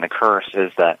blessing and a curse,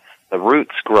 is that the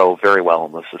roots grow very well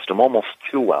in the system, almost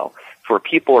too well. For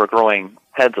people who are growing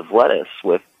heads of lettuce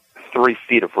with 3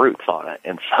 feet of roots on it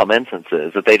in some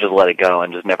instances, that they just let it go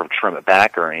and just never trim it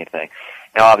back or anything.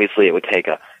 Now, obviously, it would take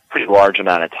a pretty large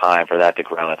amount of time for that to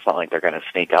grow. It's not like they're going to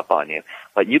sneak up on you.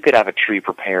 But you could have a tree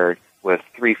prepared with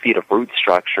 3 feet of root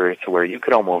structure to where you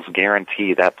could almost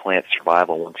guarantee that plant's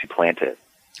survival once you plant it.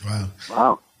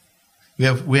 Wow. We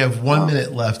have 1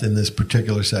 minute left in this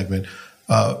particular segment.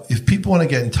 If people want to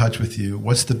get in touch with you,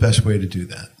 what's the best way to do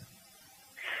that?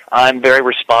 I'm very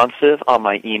responsive on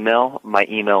my email. My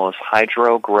email is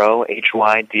hydrogrow,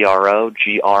 HYDROGROW,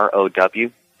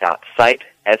 .site,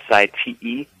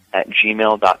 SITE,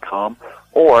 @gmail.com,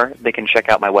 or they can check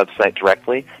out my website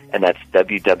directly, and that's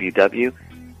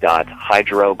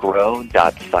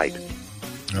www.hydrogrow.site.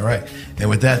 All right. And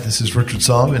with that, this is Richard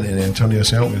Solomon and Antonio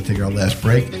Saint. We're going to take our last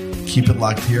break. Keep it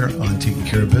locked here on Taking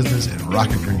Care of Business and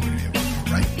Rocket Green Radio.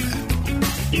 Right back.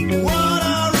 What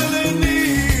I really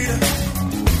need,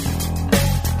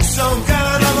 some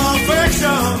kind of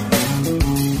affection.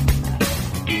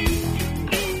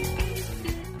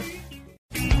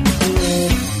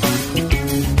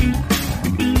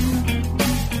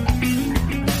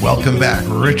 Welcome back.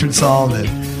 Richard Solomon.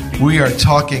 We are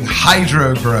talking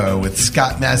HydroGrow with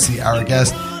Scott Massey, our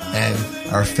guest, and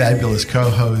our fabulous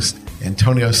co-host,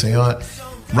 Antonio Sayant,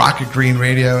 Rocket Green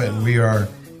Radio, and we are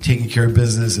taking care of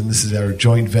business, and this is our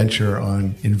joint venture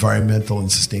on environmental and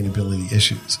sustainability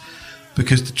issues.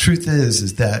 Because the truth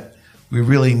is that we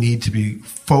really need to be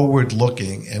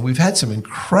forward-looking, and we've had some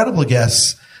incredible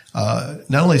guests,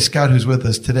 not only Scott, who's with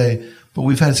us today, but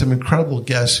we've had some incredible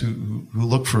guests who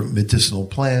look for medicinal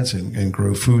plants and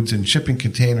grow foods in shipping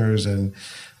containers and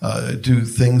do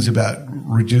things about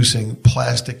reducing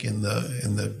plastic in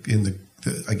the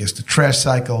I guess the trash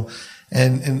cycle,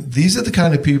 and these are the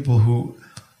kind of people who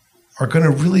are going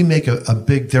to really make a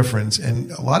big difference.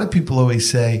 And a lot of people always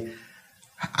say,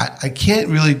 I can't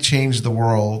really change the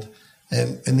world.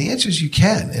 And the answer is you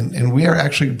can. And we are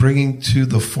actually bringing to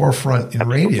the forefront in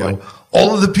radio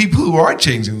all of the people who are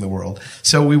changing the world.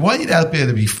 So we want you out there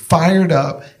to be fired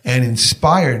up and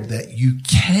inspired that you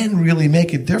can really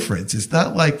make a difference. It's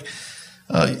not like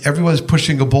everyone's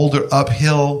pushing a boulder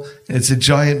uphill and it's a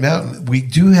giant mountain. We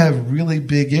do have really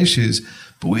big issues,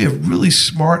 but we have really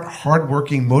smart,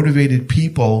 hardworking, motivated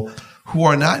people who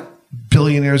are not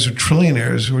billionaires or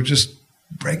trillionaires, who are just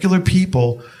regular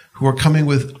people who are coming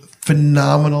with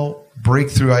phenomenal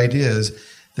breakthrough ideas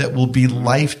that will be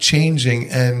life-changing.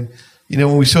 And,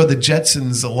 when we saw the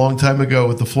Jetsons a long time ago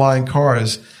with the flying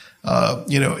cars,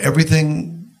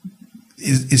 everything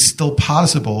is still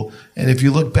possible. And if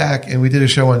you look back, and we did a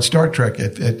show on Star Trek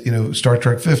at Star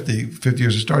Trek 50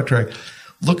 years of Star Trek,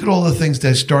 look at all the things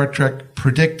that Star Trek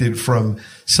predicted, from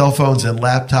cell phones and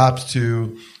laptops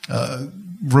to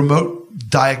remote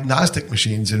diagnostic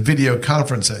machines and video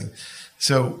conferencing.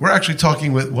 So we're actually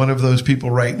talking with one of those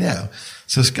people right now.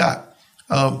 So Scott,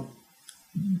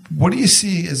 what do you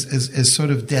see as sort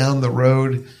of down the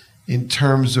road in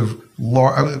terms of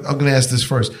I'm going to ask this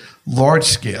first, large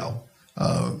scale,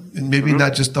 and maybe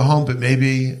not just the home, but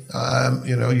maybe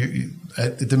you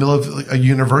at the middle of a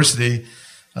university,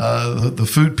 the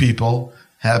food people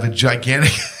have a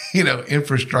gigantic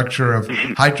infrastructure of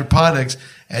hydroponics,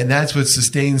 and that's what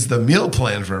sustains the meal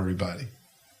plan for everybody.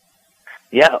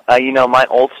 Yeah, my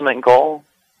ultimate goal,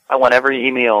 I want every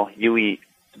meal you eat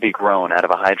to be grown out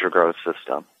of a hydro-grow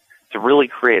system, to really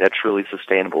create a truly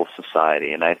sustainable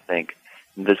society. And I think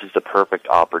this is the perfect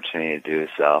opportunity to do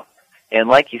so. And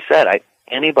like you said,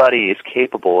 anybody is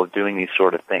capable of doing these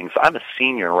sort of things. I'm a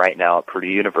senior right now at Purdue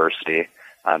University.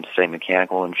 I'm studying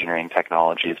mechanical engineering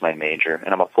technology as my major,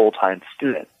 and I'm a full-time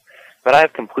student. But I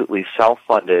have completely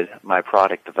self-funded my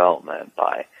product development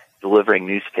by delivering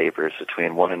newspapers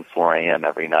between 1 and 4 a.m.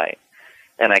 every night.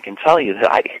 And I can tell you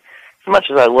that as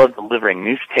much as I love delivering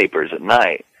newspapers at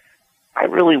night, I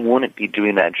really wouldn't be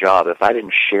doing that job if I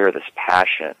didn't share this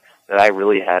passion that I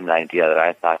really had an idea that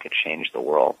I thought could change the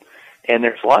world. And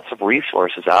there's lots of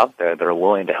resources out there that are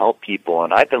willing to help people,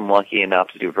 and I've been lucky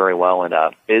enough to do very well in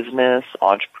business,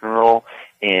 entrepreneurial,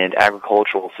 and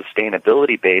agricultural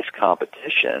sustainability-based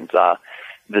competitions.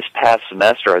 This past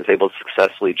semester, I was able to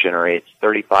successfully generate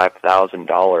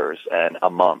 $35,000 a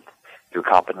month through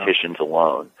competitions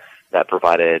alone. That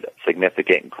provided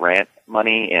significant grant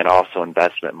money and also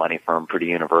investment money from Purdue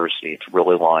University to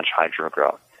really launch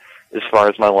HydroGrow. As far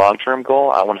as my long-term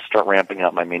goal, I want to start ramping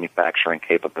up my manufacturing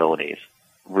capabilities,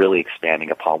 really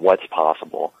expanding upon what's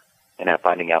possible, and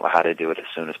finding out how to do it as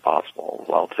soon as possible as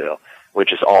well, too,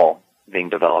 which is all being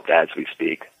developed as we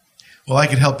speak. Well, I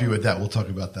can help you with that. We'll talk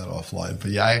about that offline.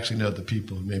 But yeah, I actually know the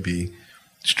people who may be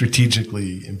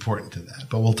strategically important to that.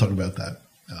 But we'll talk about that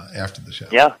after the show.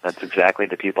 Yeah, that's exactly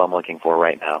the people I'm looking for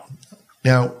right now.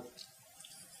 Now,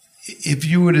 if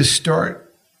you were to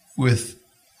start with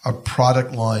a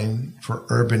product line for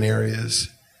urban areas,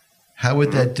 how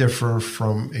would that differ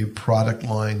from a product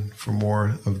line for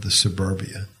more of the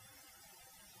suburbia?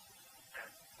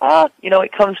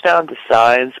 It comes down to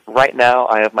size. Right now,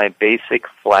 I have my basic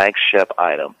flagship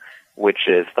item, which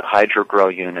is the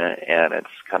HydroGrow unit, and it's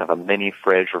kind of a mini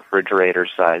fridge, refrigerator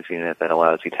size unit that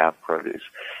allows you to have produce.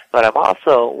 But I'm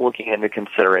also looking into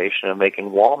consideration of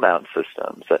making wall mount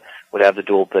systems that would have the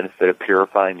dual benefit of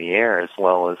purifying the air as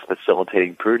well as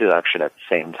facilitating production at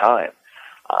the same time.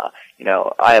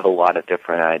 I have a lot of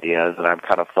different ideas, and I'm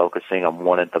kind of focusing on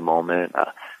one at the moment.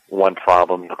 One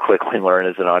problem you'll quickly learn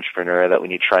as an entrepreneur that when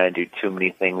you try and do too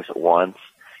many things at once,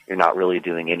 you're not really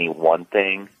doing any one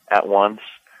thing at once.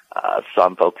 So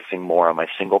I'm focusing more on my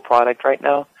single product right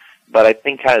now. But I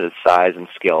think kind of the size and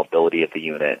scalability of the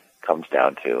unit comes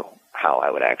down to how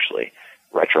I would actually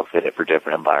retrofit it for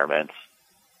different environments.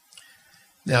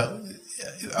 Now,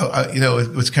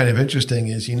 what's kind of interesting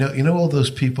is, all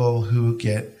those people who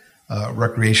get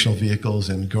recreational vehicles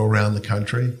and go around the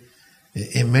country.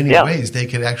 In many ways, they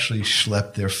could actually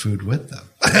schlep their food with them.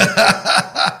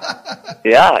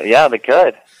 Yeah, they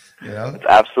could. It's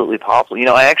absolutely possible.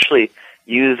 I actually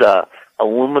use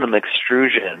aluminum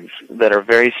extrusions that are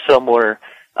very similar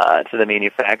to the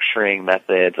manufacturing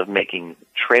methods of making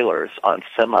trailers on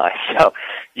semis. So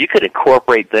you could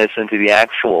incorporate this into the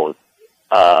actual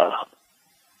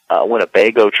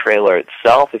Winnebago trailer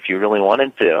itself if you really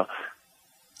wanted to.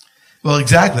 Well,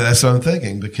 exactly. That's what I'm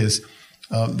thinking, because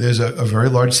there's a very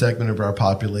large segment of our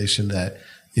population that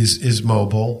is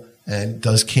mobile and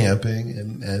does camping.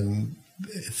 And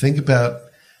think about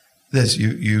this.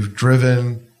 You've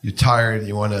driven, you're tired,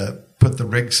 you want to put the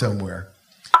rig somewhere.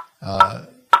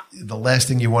 The last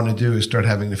thing you want to do is start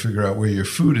having to figure out where your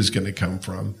food is going to come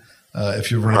from if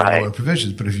you're running low on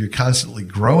provisions. But if you're constantly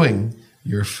growing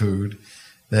your food,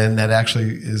 then that actually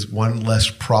is one less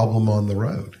problem on the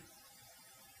road.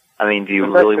 I mean, do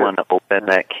you really want to open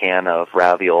that can of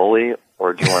ravioli,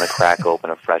 or do you want to crack open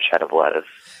a fresh head of lettuce?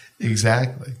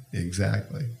 Exactly.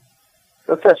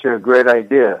 That's actually a great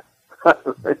idea. I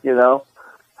mean, I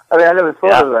never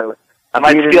thought of that. I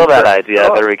might steal that idea. I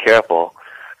better be careful.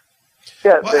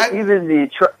 Yeah, well, even the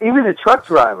truck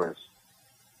drivers,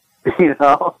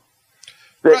 the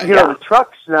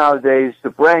trucks nowadays,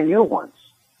 the brand new ones,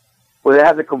 where they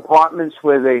have the compartments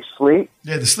where they sleep.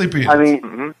 Yeah, the sleeper units. I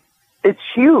mean, it's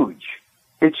huge.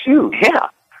 It's huge. Yeah.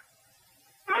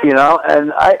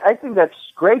 And I think that's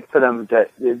great for them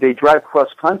that they drive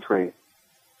cross country.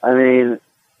 I mean,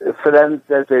 for them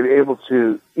that they're able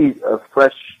to eat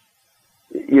fresh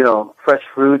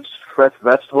fruits, fresh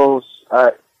vegetables.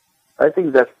 I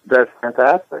think that's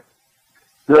fantastic.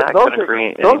 Those are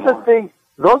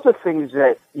things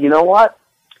that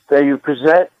that you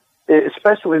present,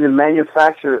 especially the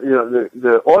manufacturer.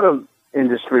 The auto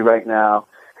industry right now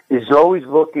is always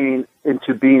looking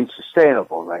into being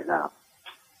sustainable right now,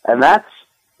 and that's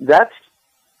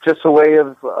just a way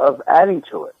of adding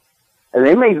to it. And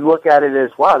they may look at it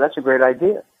as, wow, that's a great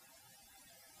idea.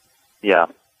 Yeah.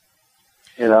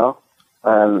 I don't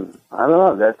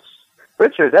know. That's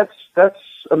Richard. That's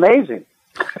amazing.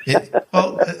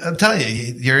 Well, I'm telling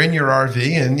you, you're in your RV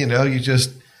and you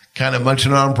just kind of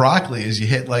munching on broccoli as you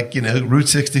hit Route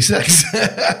 66.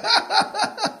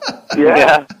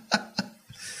 Yeah.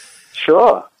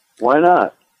 Sure. Why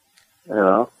not?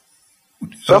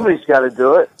 Somebody's got to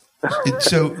do it.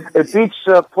 So it beats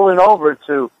pulling over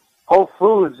to Whole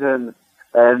Foods and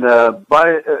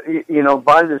buy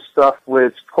this stuff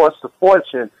which costs a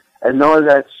fortune, and know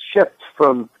that's shipped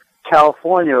from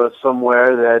California or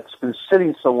somewhere that's been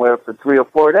sitting somewhere for 3 or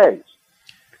 4 days.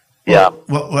 Yeah.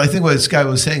 Well, I think what this guy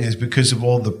was saying is because of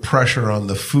all the pressure on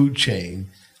the food chain,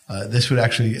 this would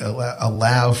actually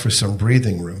allow for some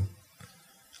breathing room.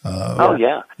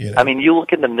 Yeah. I mean, you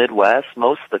look in the Midwest,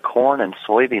 most of the corn and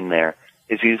soybean there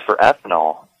is used for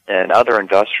ethanol and other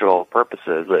industrial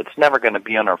purposes. It's never going to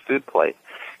be on our food plate.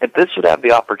 If this would have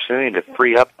the opportunity to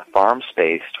free up the farm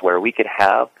space to where we could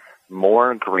have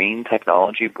more green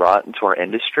technology brought into our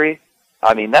industry,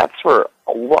 I mean, that's where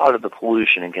a lot of the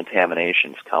pollution and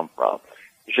contaminations come from.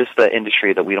 It's just the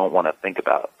industry that we don't want to think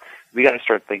about. We got to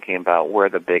start thinking about where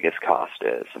the biggest cost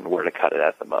is and where to cut it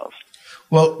at the most.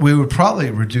 Well, we would probably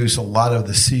reduce a lot of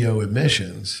the CO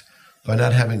emissions by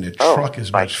not having to truck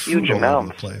as much food all over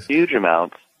the place. Huge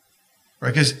amounts.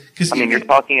 Right, because you're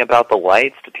talking about the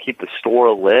lights to keep the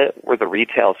store lit, where the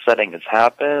retail setting has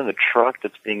happened, the truck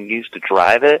that's being used to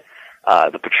drive it,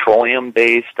 the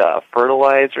petroleum-based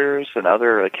fertilizers and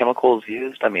other chemicals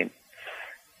used. I mean,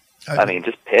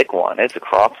 just pick one. It's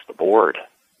across the board.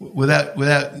 Without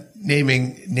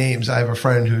naming names, I have a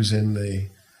friend who's in the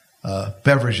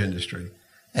beverage industry,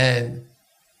 and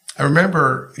I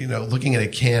remember, looking at a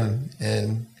can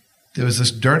and there was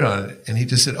this dirt on it, and he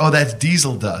just said, "Oh, that's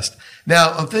diesel dust."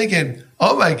 Now I'm thinking,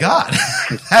 "Oh my God,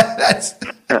 that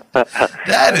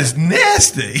is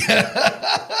nasty."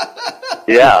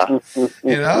 Yeah. I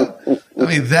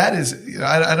mean, that is.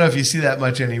 I don't know if you see that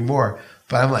much anymore,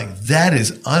 but I'm like, that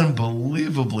is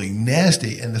unbelievably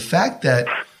nasty. And the fact that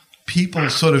people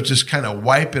sort of just kind of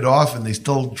wipe it off and they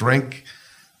still drink,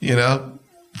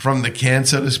 from the can,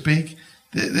 so to speak.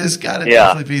 There's got to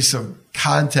definitely be some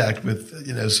contact with,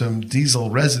 some diesel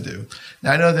residue.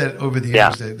 Now, I know that over the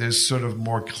years there's sort of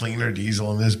more cleaner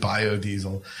diesel and there's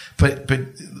biodiesel, but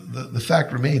the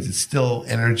fact remains it's still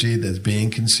energy that's being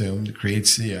consumed to create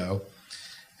CO.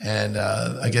 And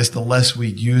I guess the less we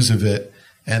use of it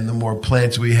and the more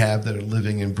plants we have that are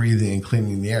living and breathing and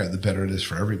cleaning the air, the better it is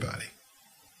for everybody.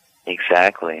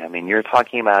 Exactly. I mean, you're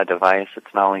talking about a device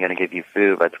that's not only going to give you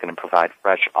food, but it's going to provide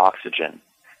fresh oxygen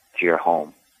to your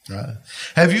home.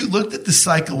 Have you looked at the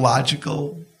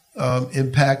psychological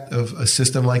impact of a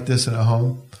system like this in a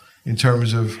home in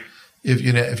terms of if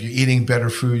you're eating better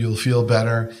food, you'll feel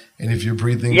better, and if you're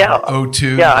breathing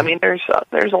O2. Yeah, I mean, there's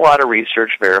a lot of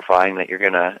research verifying that you're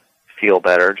going to feel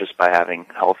better just by having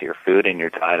healthier food in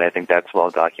your diet. I think that's well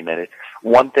documented.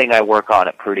 One thing I work on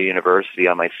at Purdue University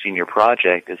on my senior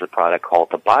project is a product called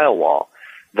the BioWall.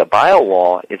 The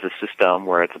BioWall is a system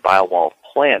where it's a BioWall of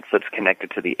plants that's connected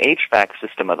to the HVAC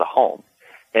system of the home.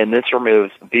 And this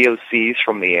removes VOCs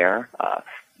from the air.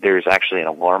 There's actually an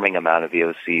alarming amount of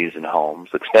VOCs in homes,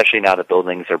 especially now that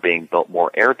buildings are being built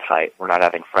more airtight. We're not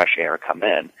having fresh air come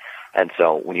in. And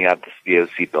so when you have this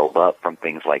VOC build up from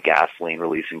things like gasoline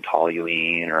releasing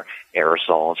toluene or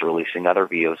aerosols releasing other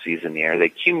VOCs in the air, they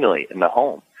accumulate in the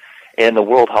home. And the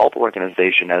World Health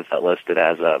Organization has that listed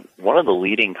as one of the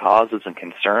leading causes and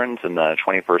concerns in the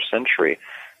 21st century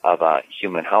of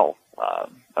human health.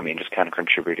 I mean, just kind of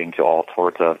contributing to all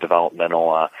sorts of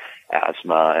developmental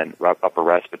asthma and upper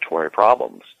respiratory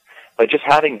problems. But just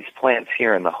having these plants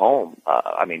here in the home,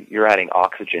 I mean, you're adding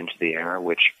oxygen to the air,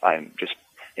 which just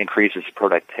increases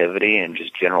productivity and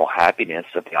just general happiness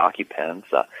of the occupants.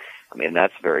 I mean,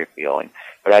 that's very appealing.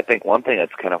 But I think one thing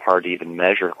that's kind of hard to even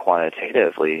measure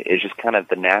quantitatively is just kind of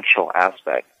the natural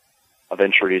aspect of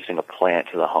introducing a plant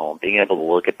to the home, being able to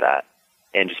look at that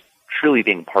and just truly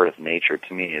being part of nature.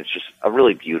 To me is just a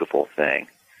really beautiful thing.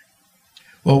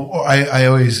 Well, I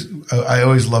always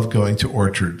love going to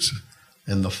orchards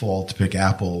in the fall to pick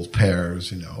apples,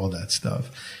 pears, all that stuff.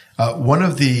 One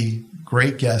of the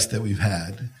great guests that we've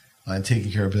had on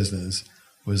Taking Care of Business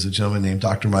was a gentleman named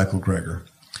Dr. Michael Greger.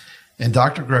 And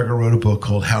Dr. Greger wrote a book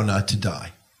called How Not to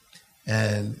Die.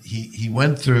 And he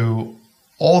went through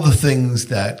all the things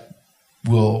that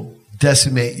will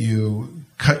decimate you,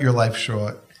 cut your life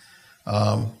short,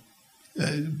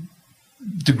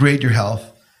 degrade your health.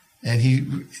 And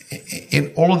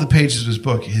in all of the pages of his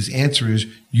book, his answer is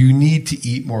you need to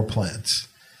eat more plants.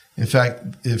 In fact,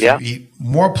 if you eat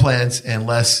more plants and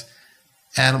less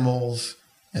animals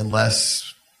and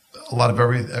less a lot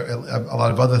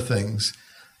of other things,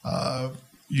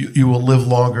 you will live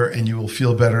longer and you will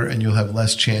feel better and you'll have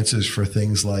less chances for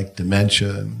things like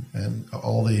dementia and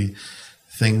all the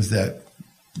things that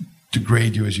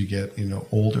degrade you as you get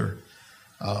older.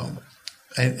 And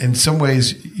in some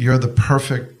ways, you're the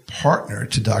perfect partner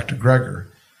to Dr. Greger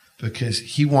because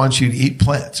he wants you to eat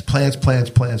plants. That's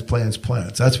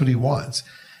what he wants.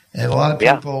 And a lot of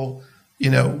people,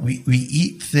 we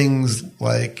eat things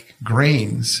like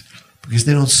grains because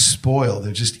they don't spoil.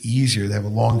 They're just easier. They have a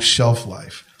long shelf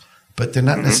life. But they're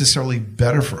not necessarily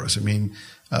better for us. I mean,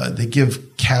 they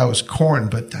give cows corn,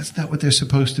 but that's not what they're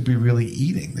supposed to be really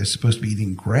eating. They're supposed to be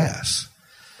eating grass.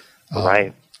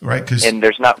 Right. Right. And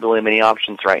there's not really many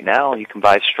options right now. You can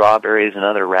buy strawberries and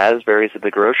other raspberries at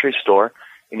the grocery store,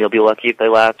 and you'll be lucky if they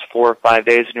last 4 or 5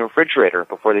 days in your refrigerator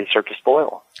before they start to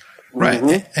spoil. Right.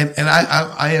 And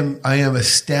I am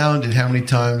astounded how many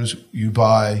times you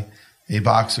buy a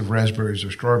box of raspberries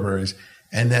or strawberries,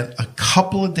 and then a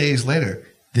couple of days later,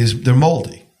 they're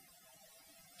moldy.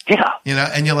 Yeah.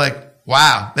 And you're like,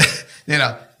 wow,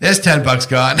 there's $10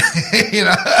 gone.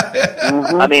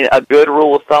 I mean, a good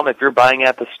rule of thumb: if you're buying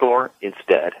at the store, it's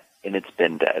dead, and it's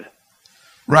been dead.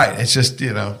 Right. It's just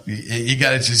you got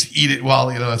to just eat it while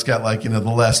it's got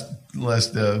the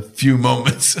last few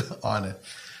moments on it.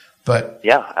 But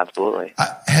yeah, absolutely.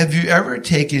 Have you ever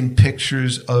taken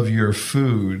pictures of your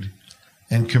food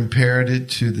and compared it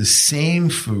to the same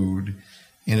food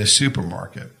in a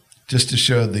supermarket? Just to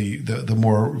show the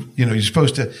more, you're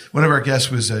supposed to, one of our guests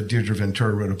was Deirdre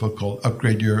Ventura, wrote a book called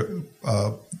Upgrade Your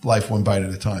Life One Bite at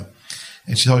a Time.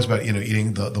 And she talks about,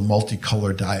 eating the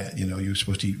multicolor diet. You're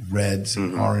supposed to eat reds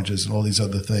and oranges and all these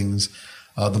other things.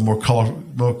 The more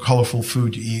colorful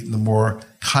food you eat and the more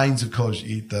kinds of colors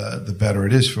you eat, the better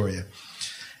it is for you.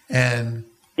 And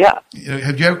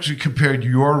have you actually compared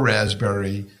your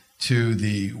raspberry to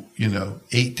the,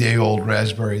 8-day-old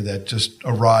raspberry that just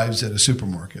arrives at a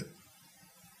supermarket?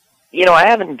 I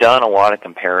haven't done a lot of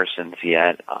comparisons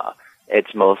yet.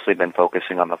 It's mostly been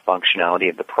focusing on the functionality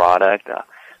of the product.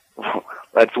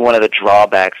 That's one of the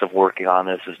drawbacks of working on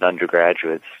this as an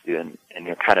undergraduate student, and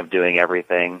you're kind of doing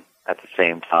everything at the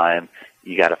same time.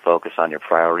 You got to focus on your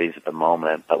priorities at the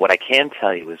moment. But what I can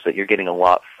tell you is that you're getting a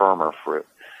lot firmer fruit.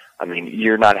 I mean,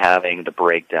 you're not having the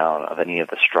breakdown of any of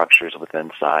the structures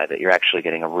within inside, that you're actually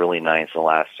getting a really nice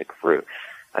elastic fruit.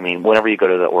 I mean, whenever you go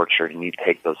to the orchard and you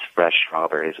take those fresh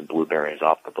strawberries and blueberries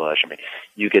off the bush, I mean,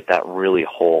 you get that really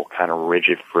whole kind of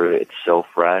rigid fruit. It's so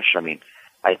fresh. I mean,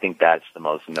 I think that's the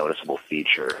most noticeable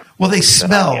feature. Well, they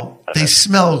smell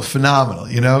phenomenal.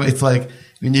 It's like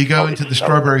when you go into the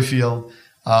strawberry field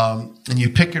and you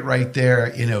pick it right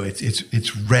there,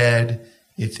 it's red.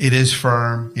 It is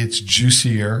firm. It's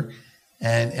juicier.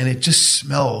 and it just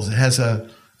smells. It has a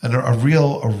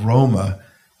real aroma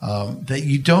that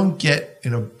you don't get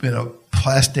in a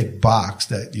plastic box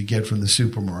that you get from the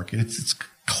supermarket. It's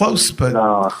close, but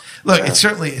look, it's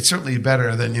certainly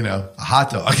better than a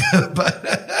hot dog.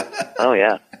 But oh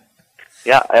yeah,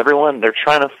 everyone, they're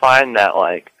trying to find that,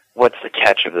 like, what's the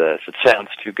catch of this? It sounds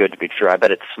too good to be true. I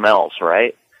bet it smells,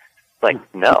 right? Like,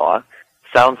 no,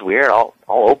 sounds weird. I'll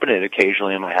open it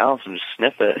occasionally in my house and just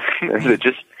sniff it.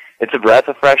 It's a breath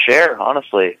of fresh air,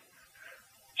 honestly.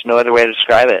 There's no other way to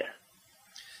describe it.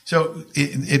 So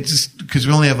it just, because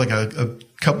we only have like a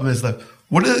couple minutes left,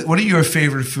 what are your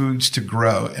favorite foods to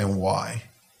grow and why?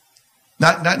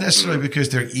 Not necessarily because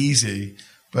they're easy,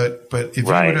 but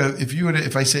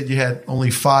if I said you had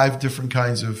only 5 different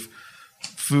kinds of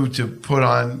food to put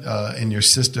on in your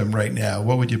system right now,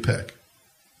 what would you pick?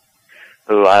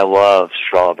 Ooh, I love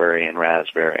strawberry and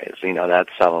raspberries. That's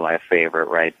some of my favorite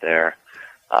right there.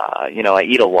 I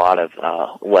eat a lot of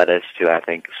lettuce too. I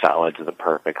think salads are the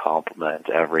perfect complement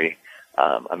to every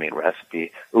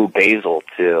recipe. Ooh, basil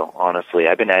too. Honestly,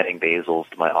 I've been adding basils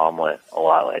to my omelet a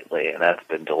lot lately, and that's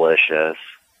been delicious.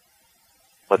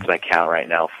 What's my count right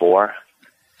now? 4.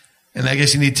 And I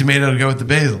guess you need tomato to go with the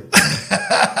basil.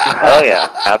 Oh yeah,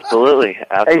 absolutely.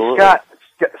 Hey,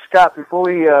 Scott, before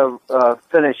we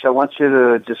finish, I want you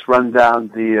to just run down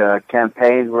the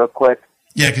campaign real quick.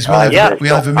 Yeah, because we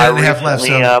have a minute and a half left. I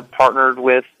recently partnered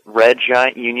with Red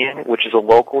Giant Union, which is a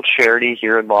local charity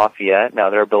here in Lafayette. Now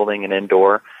they're building an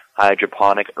indoor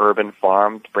hydroponic urban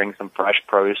farm to bring some fresh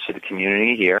produce to the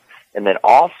community here, and then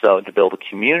also to build a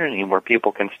community where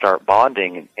people can start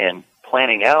bonding and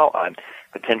planning out on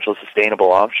potential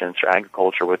sustainable options for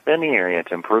agriculture within the area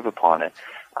to improve upon it.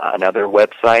 Now their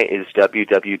website is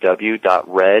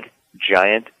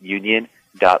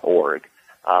www.redgiantunion.org.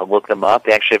 Look them up.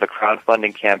 They actually have a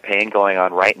crowdfunding campaign going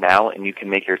on right now, and you can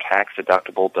make your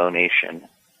tax-deductible donation.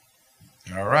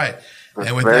 All right.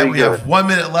 And with that, we have 1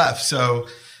 minute left. So,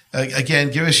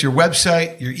 again, give us your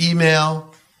website, your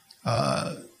email,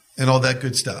 and all that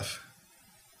good stuff.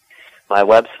 My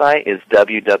website is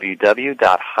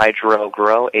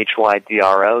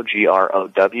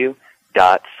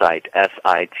www.hydrogrow.site,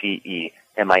 S-I-T-E.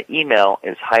 And my email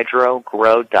is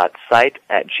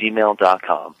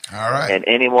hydrogrow.site@gmail.com. All right. And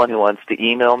anyone who wants to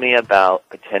email me about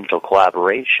potential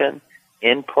collaboration,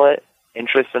 input,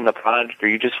 interest in the product, or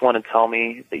you just want to tell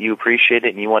me that you appreciate it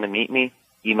and you want to meet me,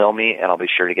 email me, and I'll be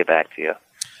sure to get back to you.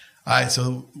 All right.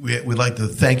 So we'd like to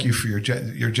thank you for your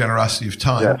generosity of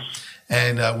time. Yes.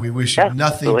 And we wish you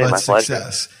nothing but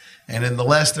success. Pleasure. And in the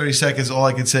last 30 seconds, all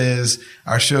I can say is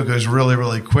our show goes really,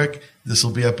 really quick. This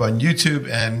will be up on YouTube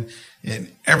and in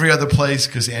every other place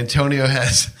because Antonio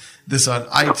has this on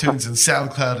iTunes and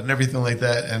SoundCloud and everything like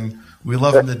that. And we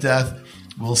love him to death.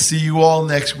 We'll see you all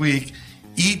next week.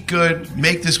 Eat good,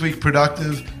 make this week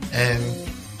productive, and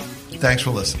thanks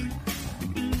for listening.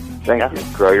 Thank you.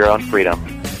 Grow your own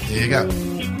freedom. There you go.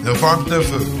 No farms, no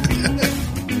food.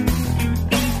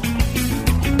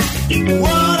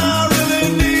 Whoa.